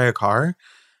get hit by a car?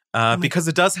 Because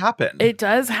it does happen. It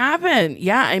does happen.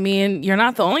 Yeah. I mean, you're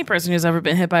not the only person who's ever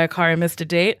been hit by a car and missed a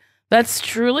date. That's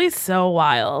truly so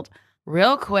wild.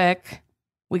 Real quick,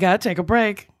 we got to take a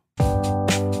break.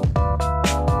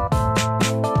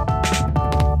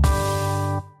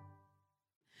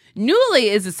 Nuuly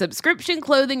is a subscription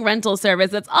clothing rental service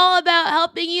that's all about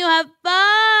helping you have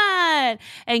fun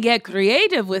and get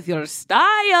creative with your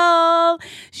style.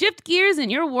 Shift gears in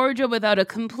your wardrobe without a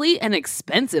complete and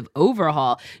expensive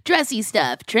overhaul. Dressy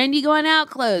stuff, trendy going out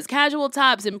clothes, casual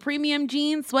tops, and premium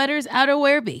jeans, sweaters,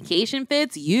 outerwear, vacation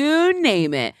fits, you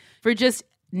name it. For just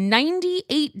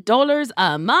 $98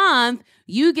 a month,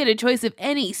 you get a choice of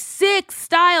any 6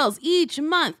 styles each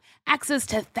month. Access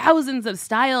to thousands of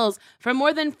styles from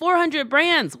more than 400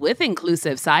 brands with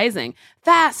inclusive sizing,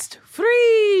 fast,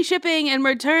 free shipping and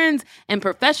returns, and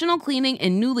professional cleaning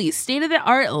in Nuuly's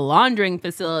state-of-the-art laundering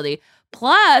facility,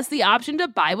 plus the option to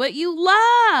buy what you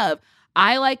love.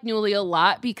 I like Nuuly a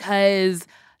lot because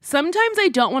sometimes I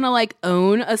don't want to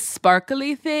own a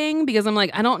sparkly thing because I'm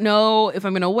I don't know if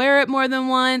I'm going to wear it more than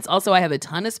once. Also, I have a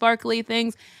ton of sparkly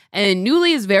things. And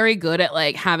Nuuly is very good at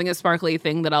having a sparkly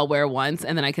thing that I'll wear once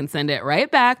and then I can send it right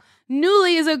back.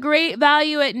 Nuuly is a great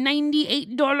value at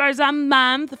 $98 a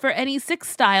month for any 6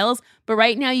 styles. But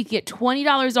right now you can get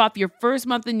 $20 off your first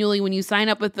month of Nuuly when you sign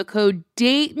up with the code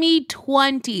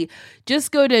DATEME20.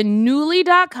 Just go to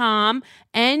Nuuly.com,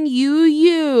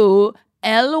 NUULY.com.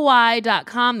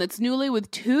 That's Nuuly with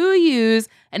 2 U's,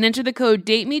 and enter the code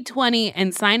DATEME20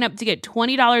 and sign up to get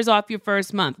 $20 off your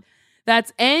first month.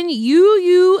 That's NUULY.com.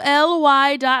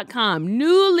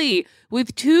 Nuuly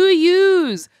with 2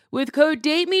 U's with code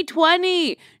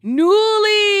DATEME20.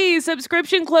 Nuuly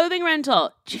subscription clothing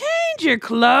rental. Change your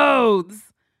clothes.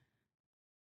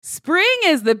 Spring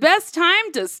is the best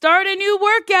time to start a new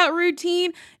workout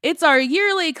routine. It's our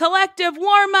yearly collective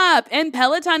warm-up, and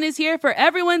Peloton is here for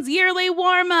everyone's yearly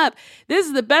warm-up. This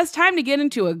is the best time to get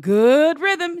into a good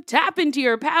rhythm, tap into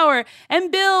your power,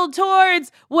 and build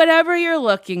towards whatever you're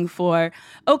looking for.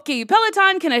 Okay,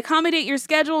 Peloton can accommodate your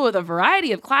schedule with a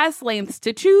variety of class lengths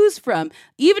to choose from.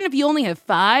 Even if you only have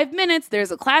 5 minutes, there's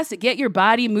a class to get your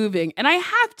body moving. And I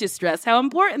have to stress how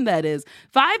important that is.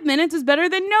 5 minutes is better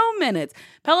than no minutes.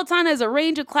 Peloton has a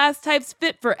range of class types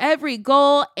fit for every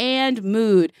goal and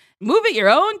mood. Move at your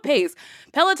own pace.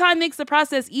 Peloton makes the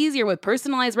process easier with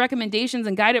personalized recommendations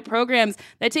and guided programs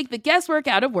that take the guesswork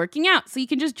out of working out, so you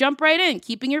can just jump right in,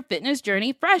 keeping your fitness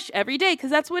journey fresh every day, because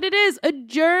that's what it is, a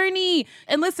journey.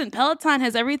 And listen, Peloton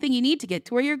has everything you need to get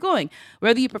to where you're going.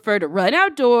 Whether you prefer to run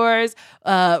outdoors,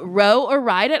 row or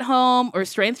ride at home, or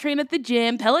strength train at the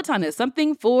gym, Peloton is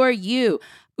something for you.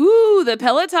 Ooh, the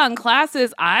Peloton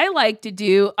classes I like to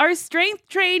do are strength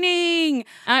training.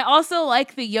 I also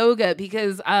like the yoga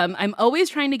because I'm always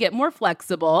trying to get more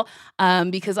flexible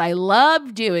because I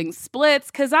love doing splits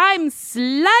because I'm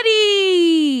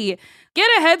slutty.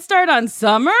 Get a head start on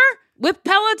summer with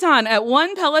Peloton at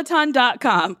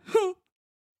onepeloton.com.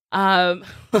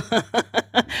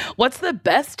 What's the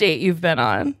best date you've been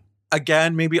on?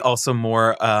 Again, maybe also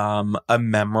more a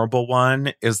memorable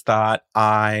one is that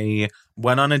I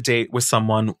went on a date with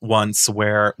someone once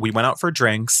where we went out for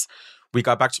drinks. We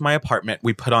got back to my apartment.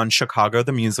 We put on Chicago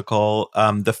the Musical,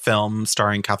 the film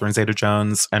starring Catherine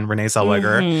Zeta-Jones and Renee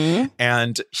Zellweger. Mm-hmm.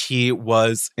 And he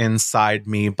was inside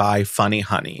me by Funny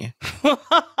Honey.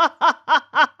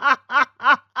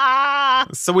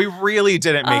 So we really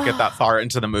didn't make it that far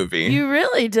into the movie. You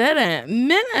really didn't.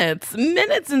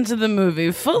 Minutes into the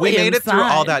movie, fully We made it through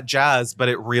inside. all that jazz, but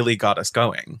it really got us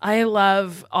going. I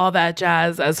love all that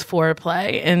jazz as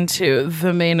foreplay into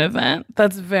the main event.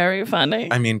 That's very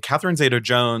funny. I mean, Catherine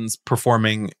Zeta-Jones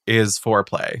performing is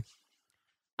foreplay.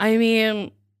 I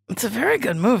mean, it's a very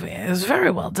good movie. It was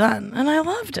very well done, and I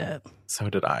loved it. So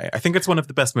did I. I think it's one of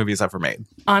the best movies ever made.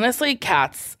 Honestly,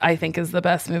 Cats, I think, is the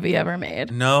best movie ever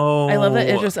made. No. I love that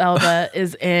Idris Elba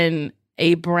is in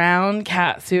a brown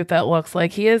cat suit that looks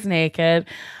like he is naked.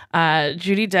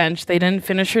 Judi Dench, they didn't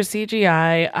finish her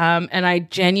CGI. And I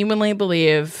genuinely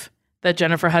believe that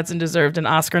Jennifer Hudson deserved an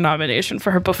Oscar nomination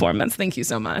for her performance. Thank you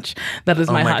so much. That is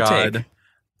my hot take.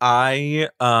 I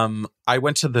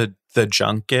went to the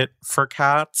junket for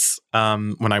Cats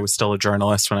when I was still a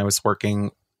journalist, when I was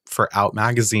working for Out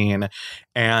Magazine.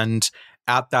 And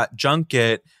at that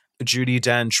junket, Judi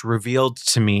Dench revealed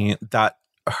to me that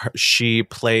she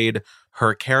played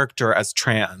her character as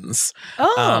trans.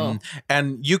 Oh.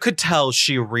 And you could tell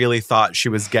she really thought she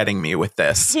was getting me with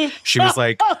this. She was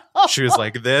like,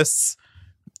 this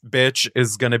bitch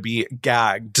is going to be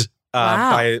gagged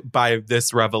Wow. by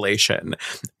this revelation.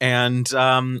 And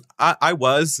I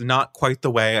was not quite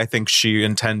the way I think she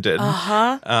intended.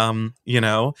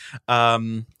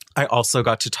 I also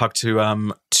got to talk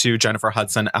to Jennifer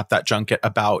Hudson at that junket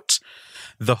about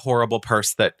the horrible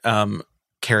purse that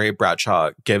Carrie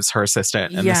Bradshaw gives her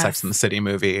assistant in the Sex and the City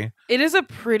movie. It is a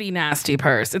pretty nasty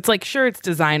purse. It's like, sure, it's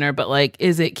designer, but like,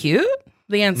 is it cute?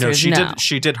 The answer is no.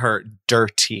 She did her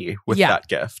dirty with that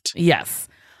gift. Yes.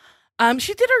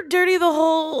 She did her dirty.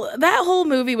 That whole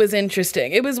movie was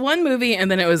interesting. It was one movie,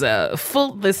 and then it was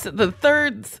the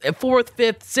third, fourth,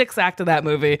 fifth, sixth act of that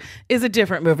movie is a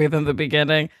different movie than the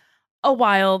beginning. A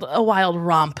wild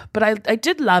romp, but I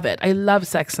did love it. I love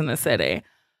Sex and the City.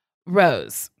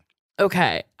 Rose.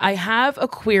 Okay, I have a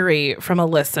query from a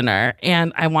listener,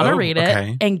 and I want to read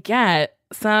it and get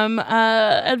some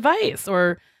advice,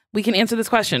 or we can answer this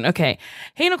question. Okay.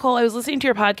 Hey, Nicole, I was listening to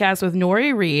your podcast with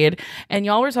Nori Reed, and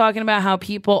y'all were talking about how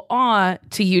people awe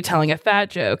to you telling a fat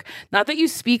joke. Not that you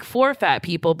speak for fat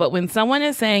people, but when someone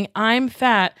is saying, I'm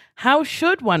fat, how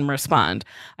should one respond?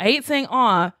 I hate saying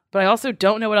awe, but I also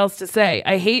don't know what else to say.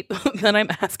 I hate that I'm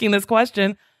asking this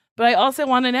question, but I also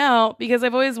want to know because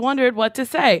I've always wondered what to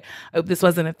say. I hope this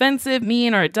wasn't offensive,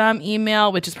 mean, or a dumb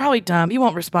email, which is probably dumb. You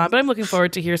won't respond, but I'm looking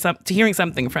forward to hearing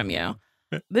something from you.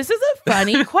 This is a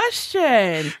funny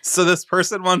question. So this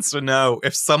person wants to know,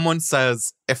 if someone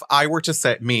says, if I were to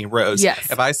say, me, Rose,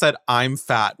 if I said I'm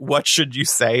fat, what should you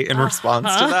say in response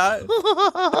to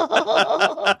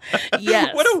that?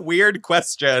 Yes. What a weird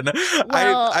question.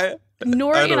 Well,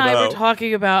 Nori and I were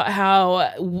talking about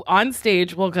how on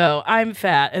stage we'll go, I'm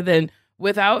fat, and then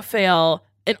without fail,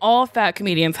 and all fat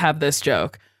comedians have this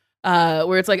joke.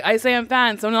 Where it's like, I say I'm fat,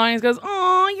 and someone in the audience goes, oh,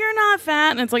 you're not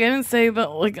fat. And it's like, I didn't say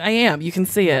that, like, I am. You can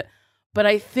see it. But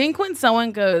I think when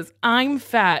someone goes, I'm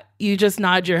fat, you just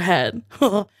nod your head.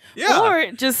 Yeah.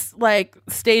 Or just, like,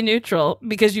 stay neutral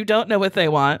because you don't know what they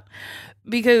want.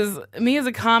 Because me as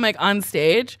a comic on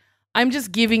stage, I'm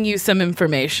just giving you some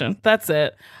information. That's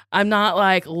it. I'm not,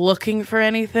 like, looking for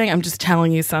anything. I'm just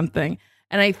telling you something.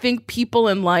 And I think people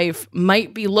in life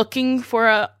might be looking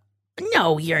for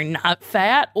no, you're not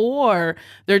fat, or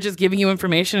they're just giving you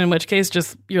information, in which case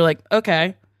just you're like,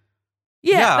 okay.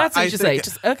 Yeah, that's what you should say.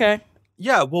 Just okay.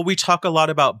 Yeah, well, we talk a lot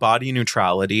about body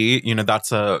neutrality. You know,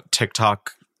 that's a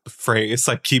TikTok phrase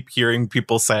I keep hearing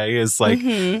people say, is like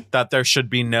that there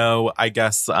should be no, I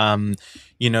guess,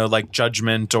 like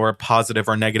judgment or positive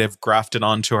or negative grafted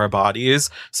onto our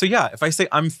bodies. So yeah, if I say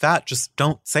I'm fat, just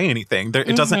don't say anything.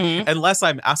 It doesn't, unless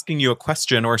I'm asking you a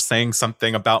question or saying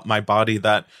something about my body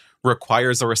that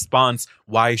requires a response.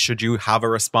 Why should you have a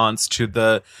response to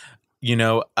the,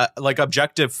 like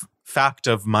objective fact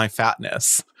of my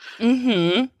fatness?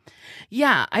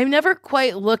 Yeah, I'm never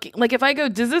quite looking, like if I go,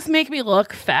 does this make me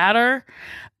look fatter?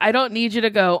 I don't need you to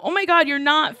go, oh my God, you're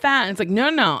not fat. And it's like,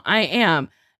 no, I am.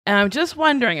 And I'm just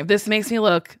wondering if this makes me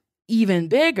look even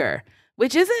bigger.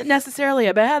 which isn't necessarily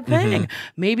a bad thing.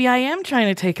 Maybe I am trying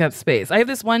to take up space. I have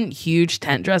this one huge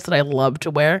tent dress that I love to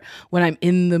wear when I'm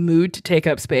in the mood to take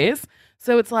up space.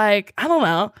 So it's like, I don't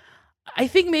know. I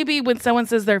think maybe when someone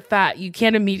says they're fat, you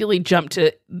can't immediately jump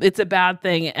to it's a bad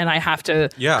thing and I have to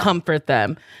comfort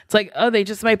them. It's like, oh, they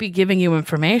just might be giving you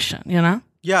information, you know?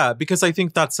 Yeah, because I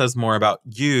think that says more about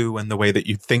you and the way that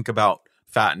you think about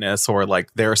fatness or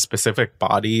like their specific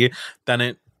body than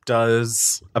it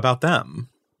does about them.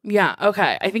 Yeah,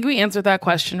 okay. I think we answered that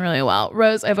question really well.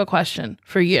 Rose, I have a question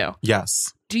for you.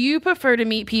 Yes. Do you prefer to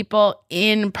meet people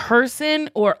in person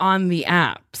or on the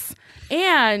apps?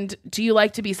 And do you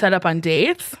like to be set up on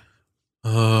dates?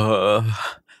 I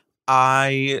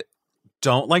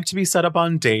don't like to be set up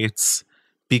on dates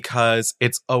because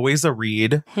it's always a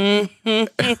read.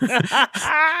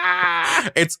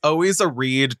 It's always a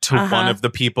read to one of the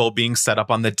people being set up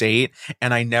on the date.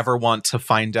 And I never want to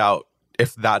find out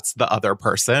if that's the other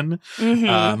person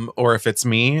or if it's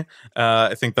me.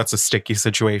 I think that's a sticky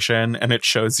situation. And it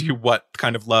shows you what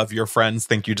kind of love your friends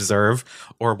think you deserve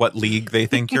or what league they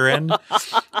think you're in.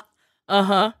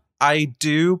 I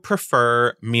do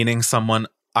prefer meeting someone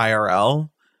IRL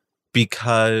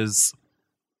because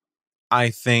I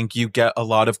think you get a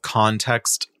lot of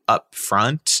context up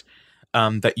front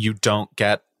that you don't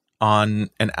get on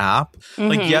an app.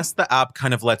 Like, yes, the app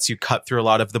kind of lets you cut through a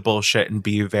lot of the bullshit and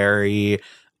be very,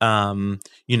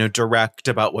 direct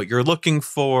about what you're looking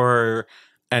for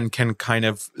and can kind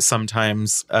of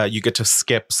sometimes you get to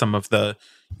skip some of the,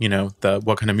 the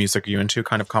what kind of music are you into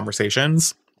kind of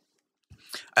conversations.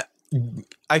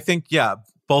 I think, yeah,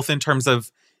 both in terms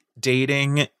of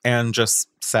dating and just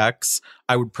sex,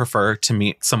 I would prefer to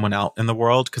meet someone out in the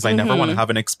world because I never want to have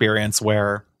an experience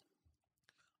where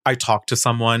I talk to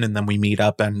someone and then we meet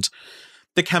up and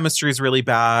the chemistry is really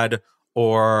bad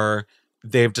or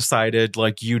they've decided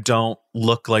like you don't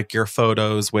look like your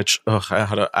photos, which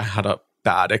I had a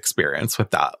bad experience with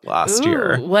that last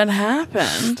year. What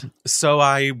happened? So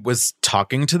I was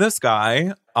talking to this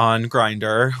guy on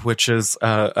Grindr, which is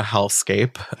a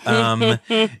hellscape.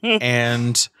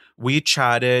 And we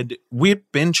chatted.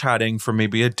 We'd been chatting for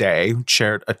maybe a day,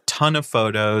 shared a ton of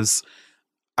photos.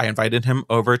 I invited him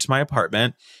over to my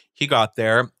apartment. He got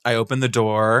there. I opened the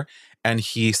door and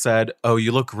he said, "Oh,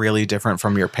 you look really different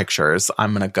from your pictures.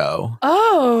 I'm going to go."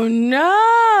 Oh,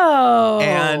 no.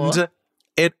 And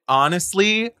it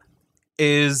honestly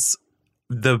is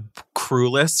the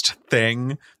cruelest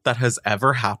thing that has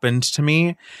ever happened to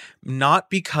me. Not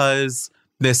because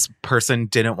this person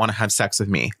didn't want to have sex with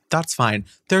me. That's fine.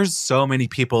 There's so many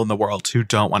people in the world who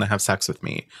don't want to have sex with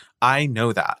me. I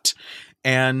know that.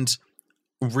 And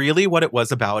really what it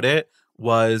was about it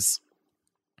was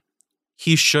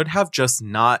he should have just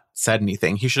not said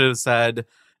anything. He should have said,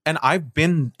 and I've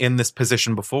been in this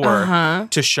position before,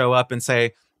 to show up and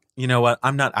say, you know what,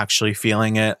 I'm not actually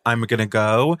feeling it. I'm going to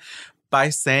go. By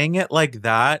saying it like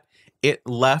that, it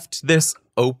left this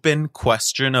open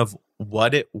question of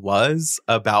what it was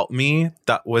about me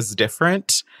that was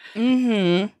different.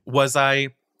 Was I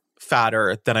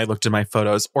fatter than I looked in my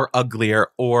photos or uglier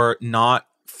or not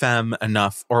femme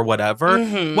enough or whatever?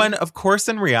 When, of course,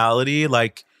 in reality,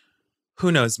 like,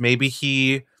 who knows, maybe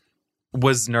he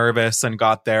was nervous and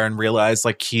got there and realized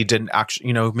like he didn't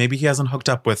actually, maybe he hasn't hooked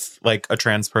up with like a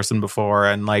trans person before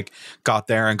and like got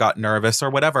there and got nervous or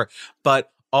whatever.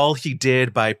 But all he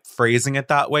did by phrasing it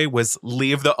that way was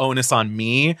leave the onus on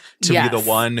me to be the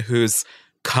one who's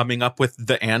coming up with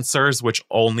the answers, which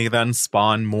only then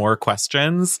spawn more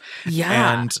questions.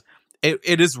 Yeah. And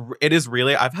it is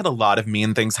really, I've had a lot of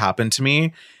mean things happen to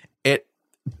me.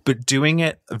 But doing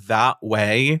it that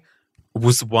way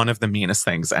was one of the meanest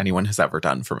things anyone has ever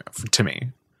done to me.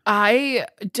 I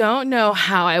don't know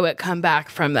how I would come back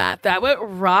from that. That would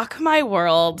rock my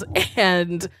world.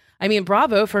 And I mean,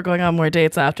 bravo for going on more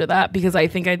dates after that, because I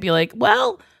think I'd be like,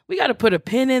 well, we got to put a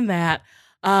pin in that.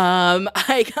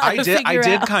 I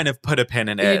did kind of put a pin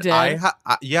in it. You did?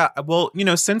 Yeah. Well,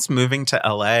 since moving to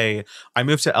LA, I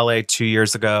moved to LA 2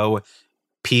 years ago,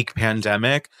 peak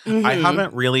pandemic. I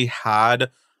haven't really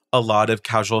had a lot of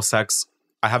casual sex.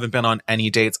 I haven't been on any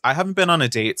dates. I haven't been on a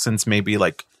date since maybe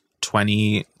like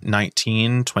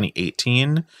 2019,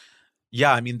 2018.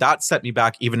 Yeah, I mean, that set me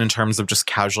back even in terms of just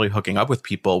casually hooking up with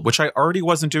people, which I already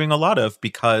wasn't doing a lot of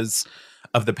because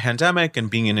of the pandemic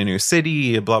and being in a new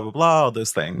city, blah, blah, blah, all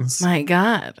those things. My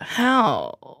God,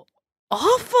 how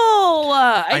awful.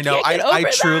 I know. Can't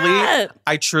get over that.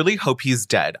 I truly hope he's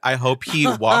dead. I hope he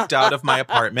walked out of my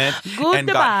apartment and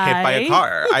got hit by a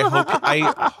car.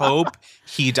 I hope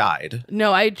he died.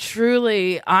 No, I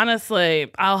truly,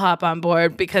 honestly, I'll hop on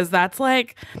board because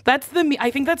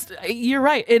you're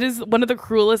right. It is one of the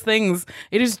cruelest things.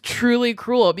 It is truly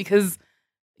cruel because,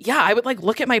 yeah, I would like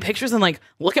look at my pictures and like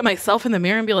look at myself in the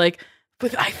mirror and be like,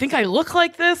 but I think I look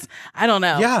like this. I don't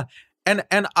know. Yeah. And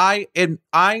I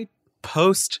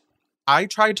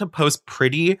tried to post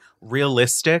pretty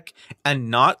realistic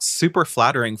and not super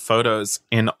flattering photos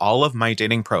in all of my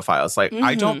dating profiles. Like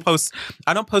I don't post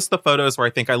the photos where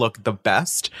I think I look the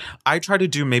best. I try to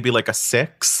do maybe like a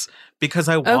 6 because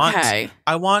I want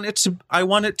it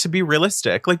to be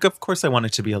realistic. Like of course I want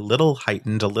it to be a little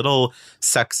heightened, a little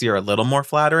sexier, a little more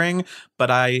flattering,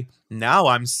 but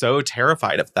I'm so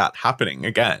terrified of that happening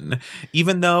again,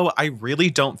 even though I really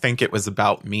don't think it was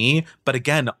about me. But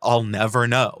again, I'll never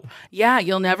know. Yeah,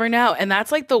 you'll never know. And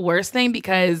that's like the worst thing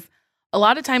because a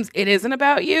lot of times it isn't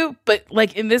about you. But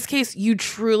like in this case, you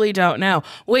truly don't know.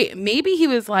 Wait, maybe he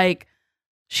was like,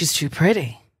 she's too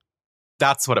pretty.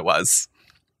 That's what it was.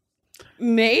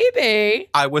 Maybe.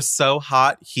 I was so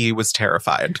hot, he was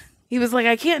terrified. He was like,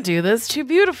 I can't do this. Too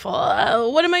beautiful.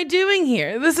 What am I doing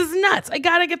here? This is nuts. I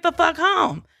got to get the fuck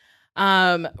home.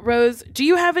 Rose, do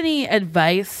you have any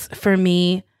advice for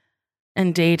me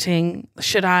and dating? What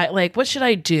should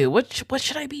I do? What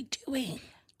should I be doing?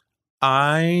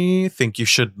 I think you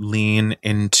should lean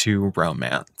into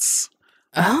romance.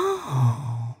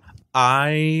 Oh.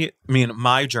 I mean,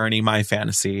 my journey, my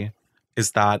fantasy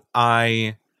is that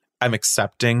I'm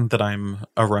accepting that I'm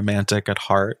a romantic at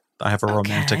heart. I have a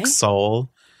romantic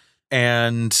soul.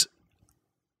 And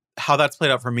how that's played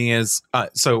out for me is,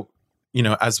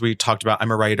 as we talked about,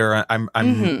 I'm a writer. I'm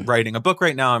writing a book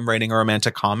right now. I'm writing a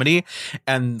romantic comedy.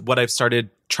 And what I've started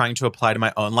trying to apply to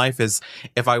my own life is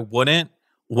if I wouldn't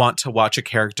want to watch a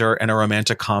character in a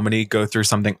romantic comedy go through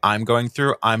something I'm going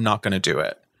through, I'm not going to do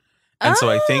it. And so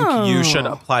I think you should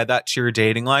apply that to your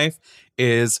dating life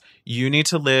is you need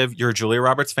to live your Julia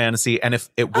Roberts fantasy. And if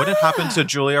it wouldn't happen to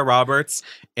Julia Roberts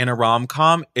in a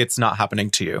rom-com, it's not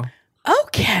happening to you.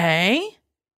 Okay.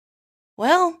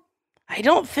 Well, I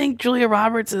don't think Julia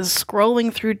Roberts is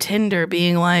scrolling through Tinder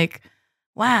being like,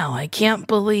 wow, I can't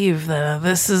believe that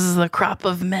this is the crop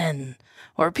of men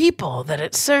or people that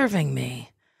it's serving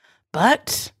me.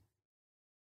 But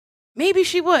maybe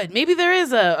she would. Maybe there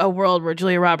is a world where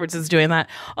Julia Roberts is doing that.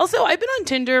 Also, I've been on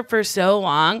Tinder for so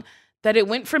long that it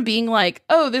went from being like,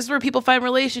 oh, this is where people find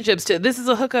relationships to this is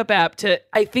a hookup app to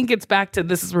I think it's back to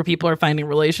this is where people are finding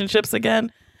relationships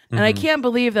again. And I can't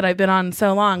believe that I've been on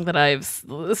so long that I've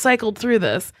cycled through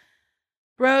this.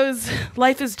 Rose,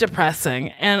 life is depressing.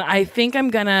 And I think I'm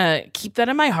going to keep that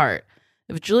in my heart.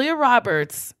 If Julia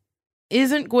Roberts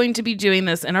isn't going to be doing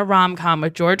this in a rom-com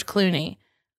with George Clooney,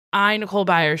 I, Nicole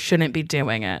Byers, shouldn't be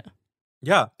doing it.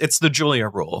 Yeah, it's the Julia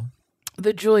rule.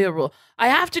 The Julia rule. I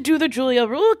have to do the Julia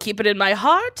rule, keep it in my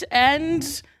heart,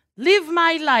 and live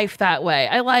my life that way.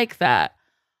 I like that.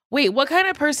 Wait, what kind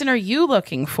of person are you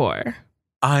looking for?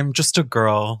 I'm just a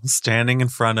girl standing in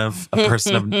front of a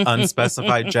person of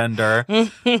unspecified gender,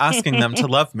 asking them to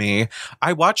love me.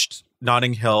 I watched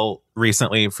Notting Hill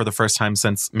recently for the first time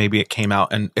since maybe it came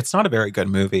out, and it's not a very good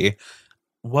movie.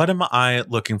 What am I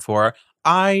looking for?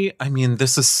 I mean,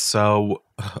 this is so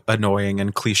annoying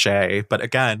and cliche, but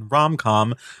again,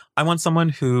 rom-com, I want someone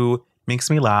who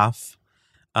makes me laugh.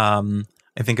 I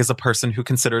think as a person who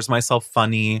considers myself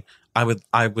funny, I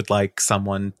would like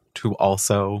someone who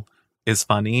also is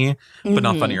funny, but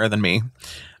not funnier than me.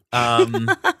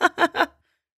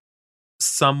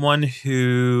 Someone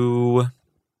who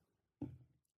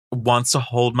wants to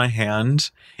hold my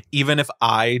hand, even if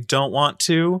I don't want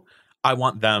to. I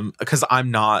want them, because I'm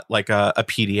not like a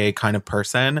PDA kind of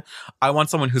person. I want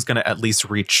someone who's going to at least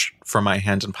reach for my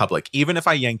hand in public. Even if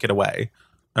I yank it away,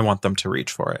 I want them to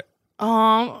reach for it.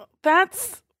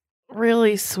 That's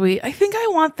really sweet. I think I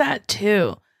want that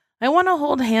too. I want to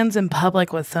hold hands in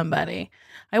public with somebody.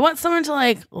 I want someone to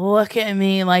like look at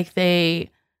me like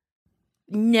they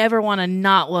never want to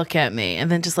not look at me and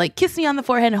then just like kiss me on the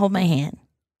forehead and hold my hand.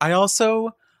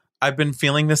 I've been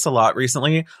feeling this a lot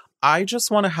recently. I just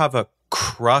want to have a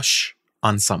crush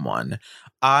on someone.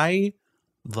 I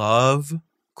love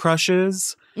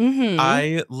crushes.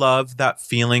 I love that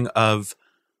feeling of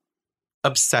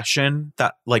obsession,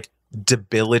 that like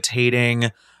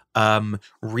debilitating,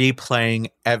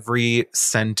 replaying every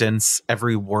sentence,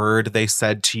 every word they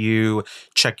said to you,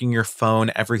 checking your phone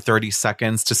every 30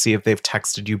 seconds to see if they've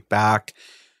texted you back,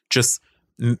 just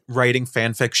writing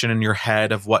fan fiction in your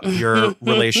head of what your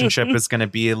relationship is going to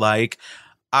be like.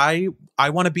 I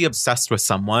want to be obsessed with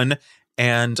someone,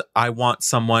 and I want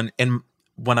someone. And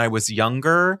when I was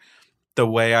younger, the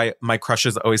way my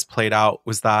crushes always played out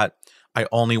was that I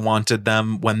only wanted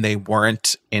them when they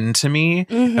weren't into me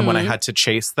and when I had to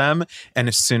chase them. And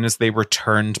as soon as they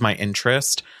returned my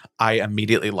interest, I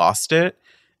immediately lost it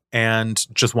and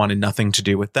just wanted nothing to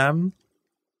do with them.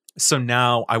 So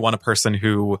now I want a person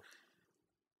who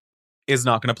is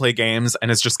not going to play games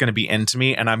and is just going to be into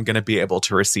me, and I'm going to be able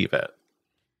to receive it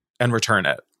and return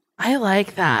it. I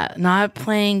like that. Not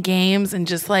playing games and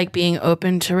just like being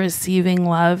open to receiving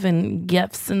love and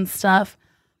gifts and stuff.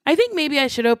 I think maybe I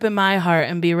should open my heart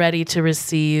and be ready to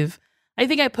receive. I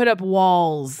think I put up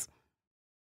walls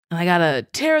and I got to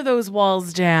tear those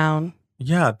walls down.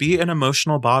 Yeah, be an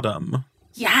emotional bottom.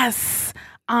 Yes,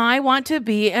 I want to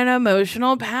be an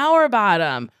emotional power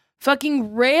bottom.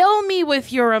 Fucking rail me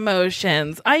with your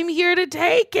emotions. I'm here to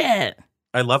take it.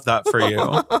 I love that for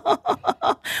you.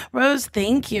 Rose,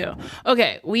 thank you.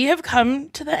 Okay, we have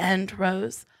come to the end,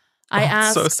 Rose. I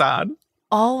asked so sad.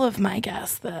 all of my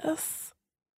guests this.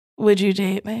 Would you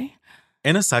date me?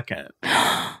 In a second.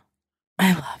 I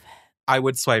love it. I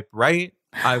would swipe right.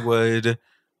 I would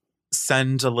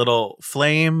send a little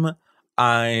flame.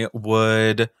 I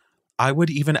would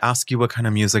even ask you what kind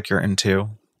of music you're into.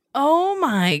 Oh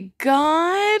my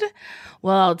God.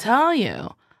 Well, I'll tell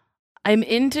you. I'm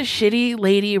into shitty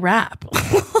lady rap.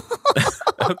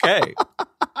 Okay.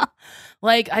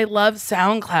 Like, I love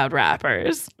SoundCloud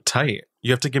rappers. Tight.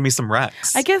 You have to give me some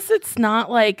recs. I guess it's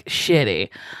not like shitty.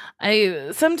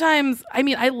 I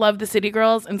love the City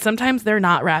Girls, and sometimes they're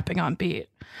not rapping on beat.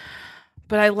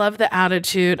 But I love the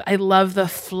attitude. I love the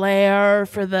flair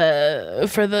for the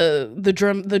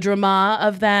drama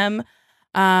of them.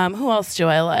 Who else do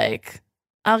I like?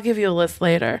 I'll give you a list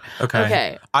later.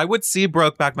 Okay. I would see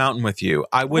Brokeback Mountain with you.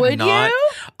 I would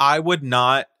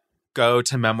not go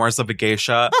to Memoirs of a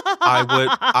Geisha.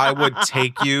 I would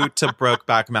take you to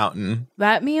Brokeback Mountain.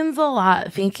 That means a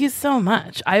lot. Thank you so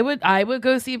much. I would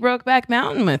go see Brokeback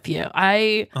Mountain with you.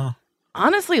 I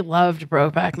honestly loved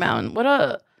Brokeback Mountain. What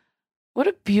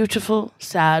a beautiful,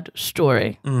 sad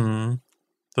story.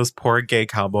 Those poor gay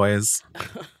cowboys.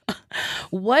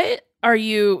 Do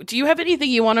you have anything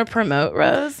you want to promote,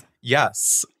 Rose?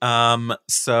 Yes.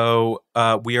 So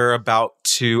we are about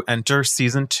to enter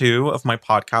season 2 of my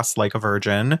podcast, Like a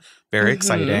Virgin. Very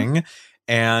exciting.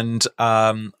 And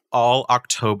all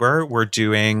October, we're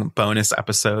doing bonus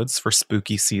episodes for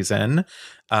spooky season,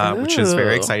 which is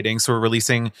very exciting. So we're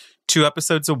releasing 2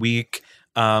 episodes a week.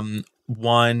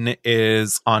 One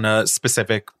is on a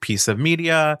specific piece of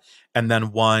media, and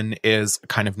then one is a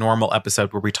kind of normal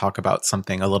episode where we talk about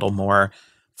something a little more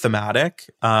thematic.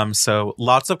 So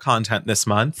lots of content this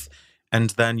month.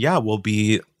 And then, we'll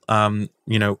be, kind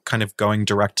of going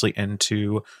directly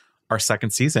into our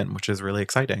second season, which is really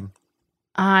exciting.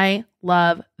 I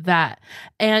love that.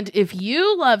 And if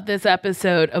you love this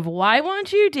episode of Why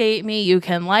Won't You Date Me, you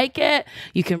can like it,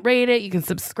 you can rate it, you can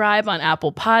subscribe on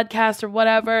Apple Podcasts or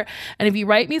whatever. And if you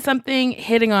write me something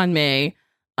hitting on me,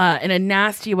 in a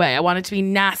nasty way. I want it to be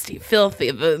nasty,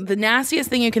 filthy, the nastiest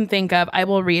thing you can think of. I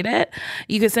will read it.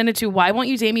 You can send it to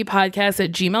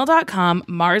whywon'tyoudamepodcast@gmail.com.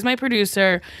 Mars, my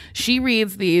producer, she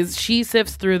reads these. She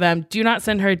sifts through them. Do not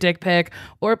send her a dick pic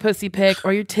or a pussy pic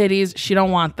or your titties. She don't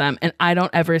want them, and I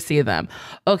don't ever see them.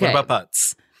 Okay. What about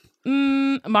butts?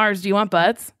 Mars, do you want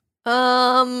butts?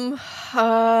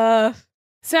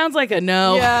 Sounds like a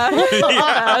no. Yeah.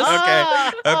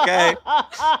 Okay.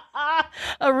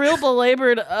 A real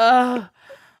belabored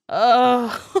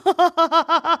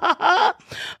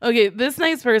Okay, this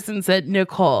nice person said,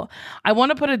 Nicole, I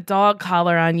want to put a dog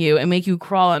collar on you and make you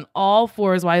crawl on all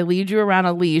fours while I lead you around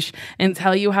a leash and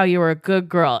tell you how you are a good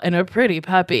girl and a pretty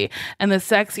puppy and the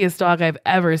sexiest dog I've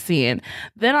ever seen.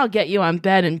 Then I'll get you on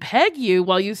bed and peg you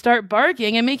while you start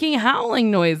barking and making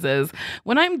howling noises.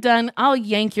 When I'm done, I'll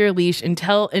yank your leash and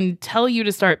tell you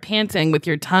to start panting with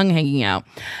your tongue hanging out.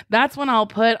 That's when I'll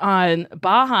put on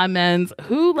Baha Men's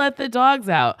Who Let the Dogs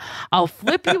Out. I'll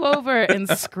flip you over and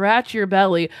scratch your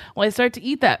belly while I start to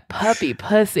eat that puppy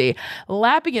pussy,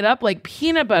 lapping it up like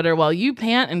peanut butter while you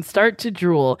pant and start to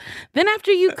drool. Then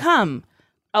after you come,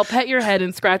 I'll pet your head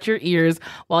and scratch your ears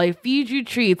while I feed you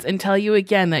treats and tell you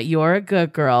again that you're a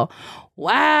good girl.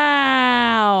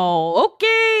 Wow.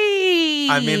 Okay.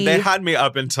 I mean, they had me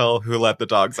up until Who Let the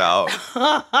Dogs Out.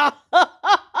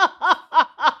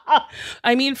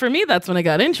 I mean, for me, that's when it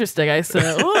got interesting. I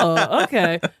said, oh,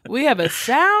 okay. We have a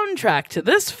soundtrack to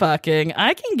this fucking.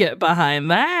 I can get behind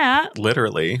that.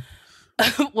 Literally.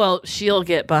 Well, she'll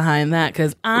get behind that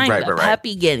because I'm the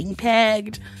puppy getting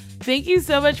pegged. Thank you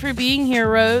so much for being here,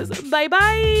 Rose.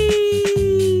 Bye-bye.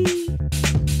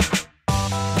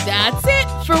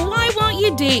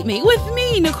 Date Me with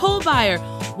me, Nicole Byer.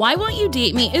 Why Won't You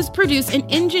Date Me is produced and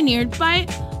engineered by,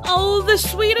 the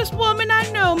sweetest woman I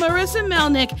know, Marissa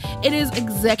Melnick. It is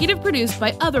executive produced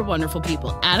by other wonderful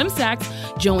people, Adam Sachs,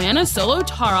 Joanna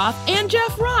Solo-Taroff, and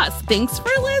Jeff Ross. Thanks for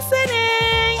listening.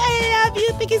 I love you.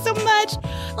 Thank you so much.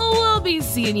 We'll be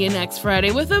seeing you next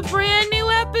Friday with a brand new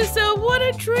episode. What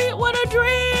a treat. What a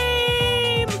dream.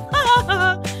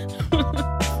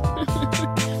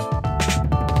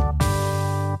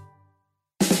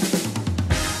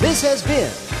 This has been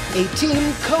a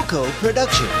Team Coco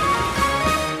production.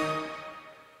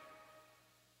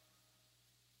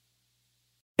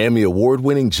 Emmy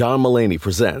award-winning John Mulaney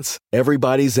presents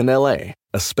Everybody's in L.A.,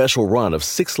 a special run of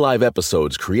 6 live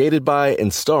episodes created by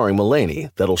and starring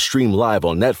Mulaney that'll stream live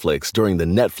on Netflix during the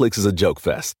Netflix is a Joke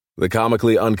Fest. The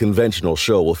comically unconventional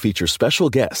show will feature special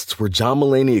guests where John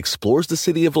Mulaney explores the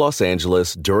city of Los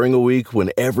Angeles during a week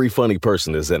when every funny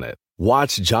person is in it.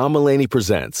 Watch John Mulaney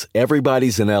Presents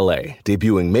Everybody's in L.A.,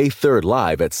 debuting May 3rd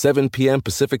live at 7 p.m.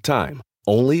 Pacific Time,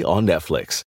 only on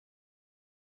Netflix.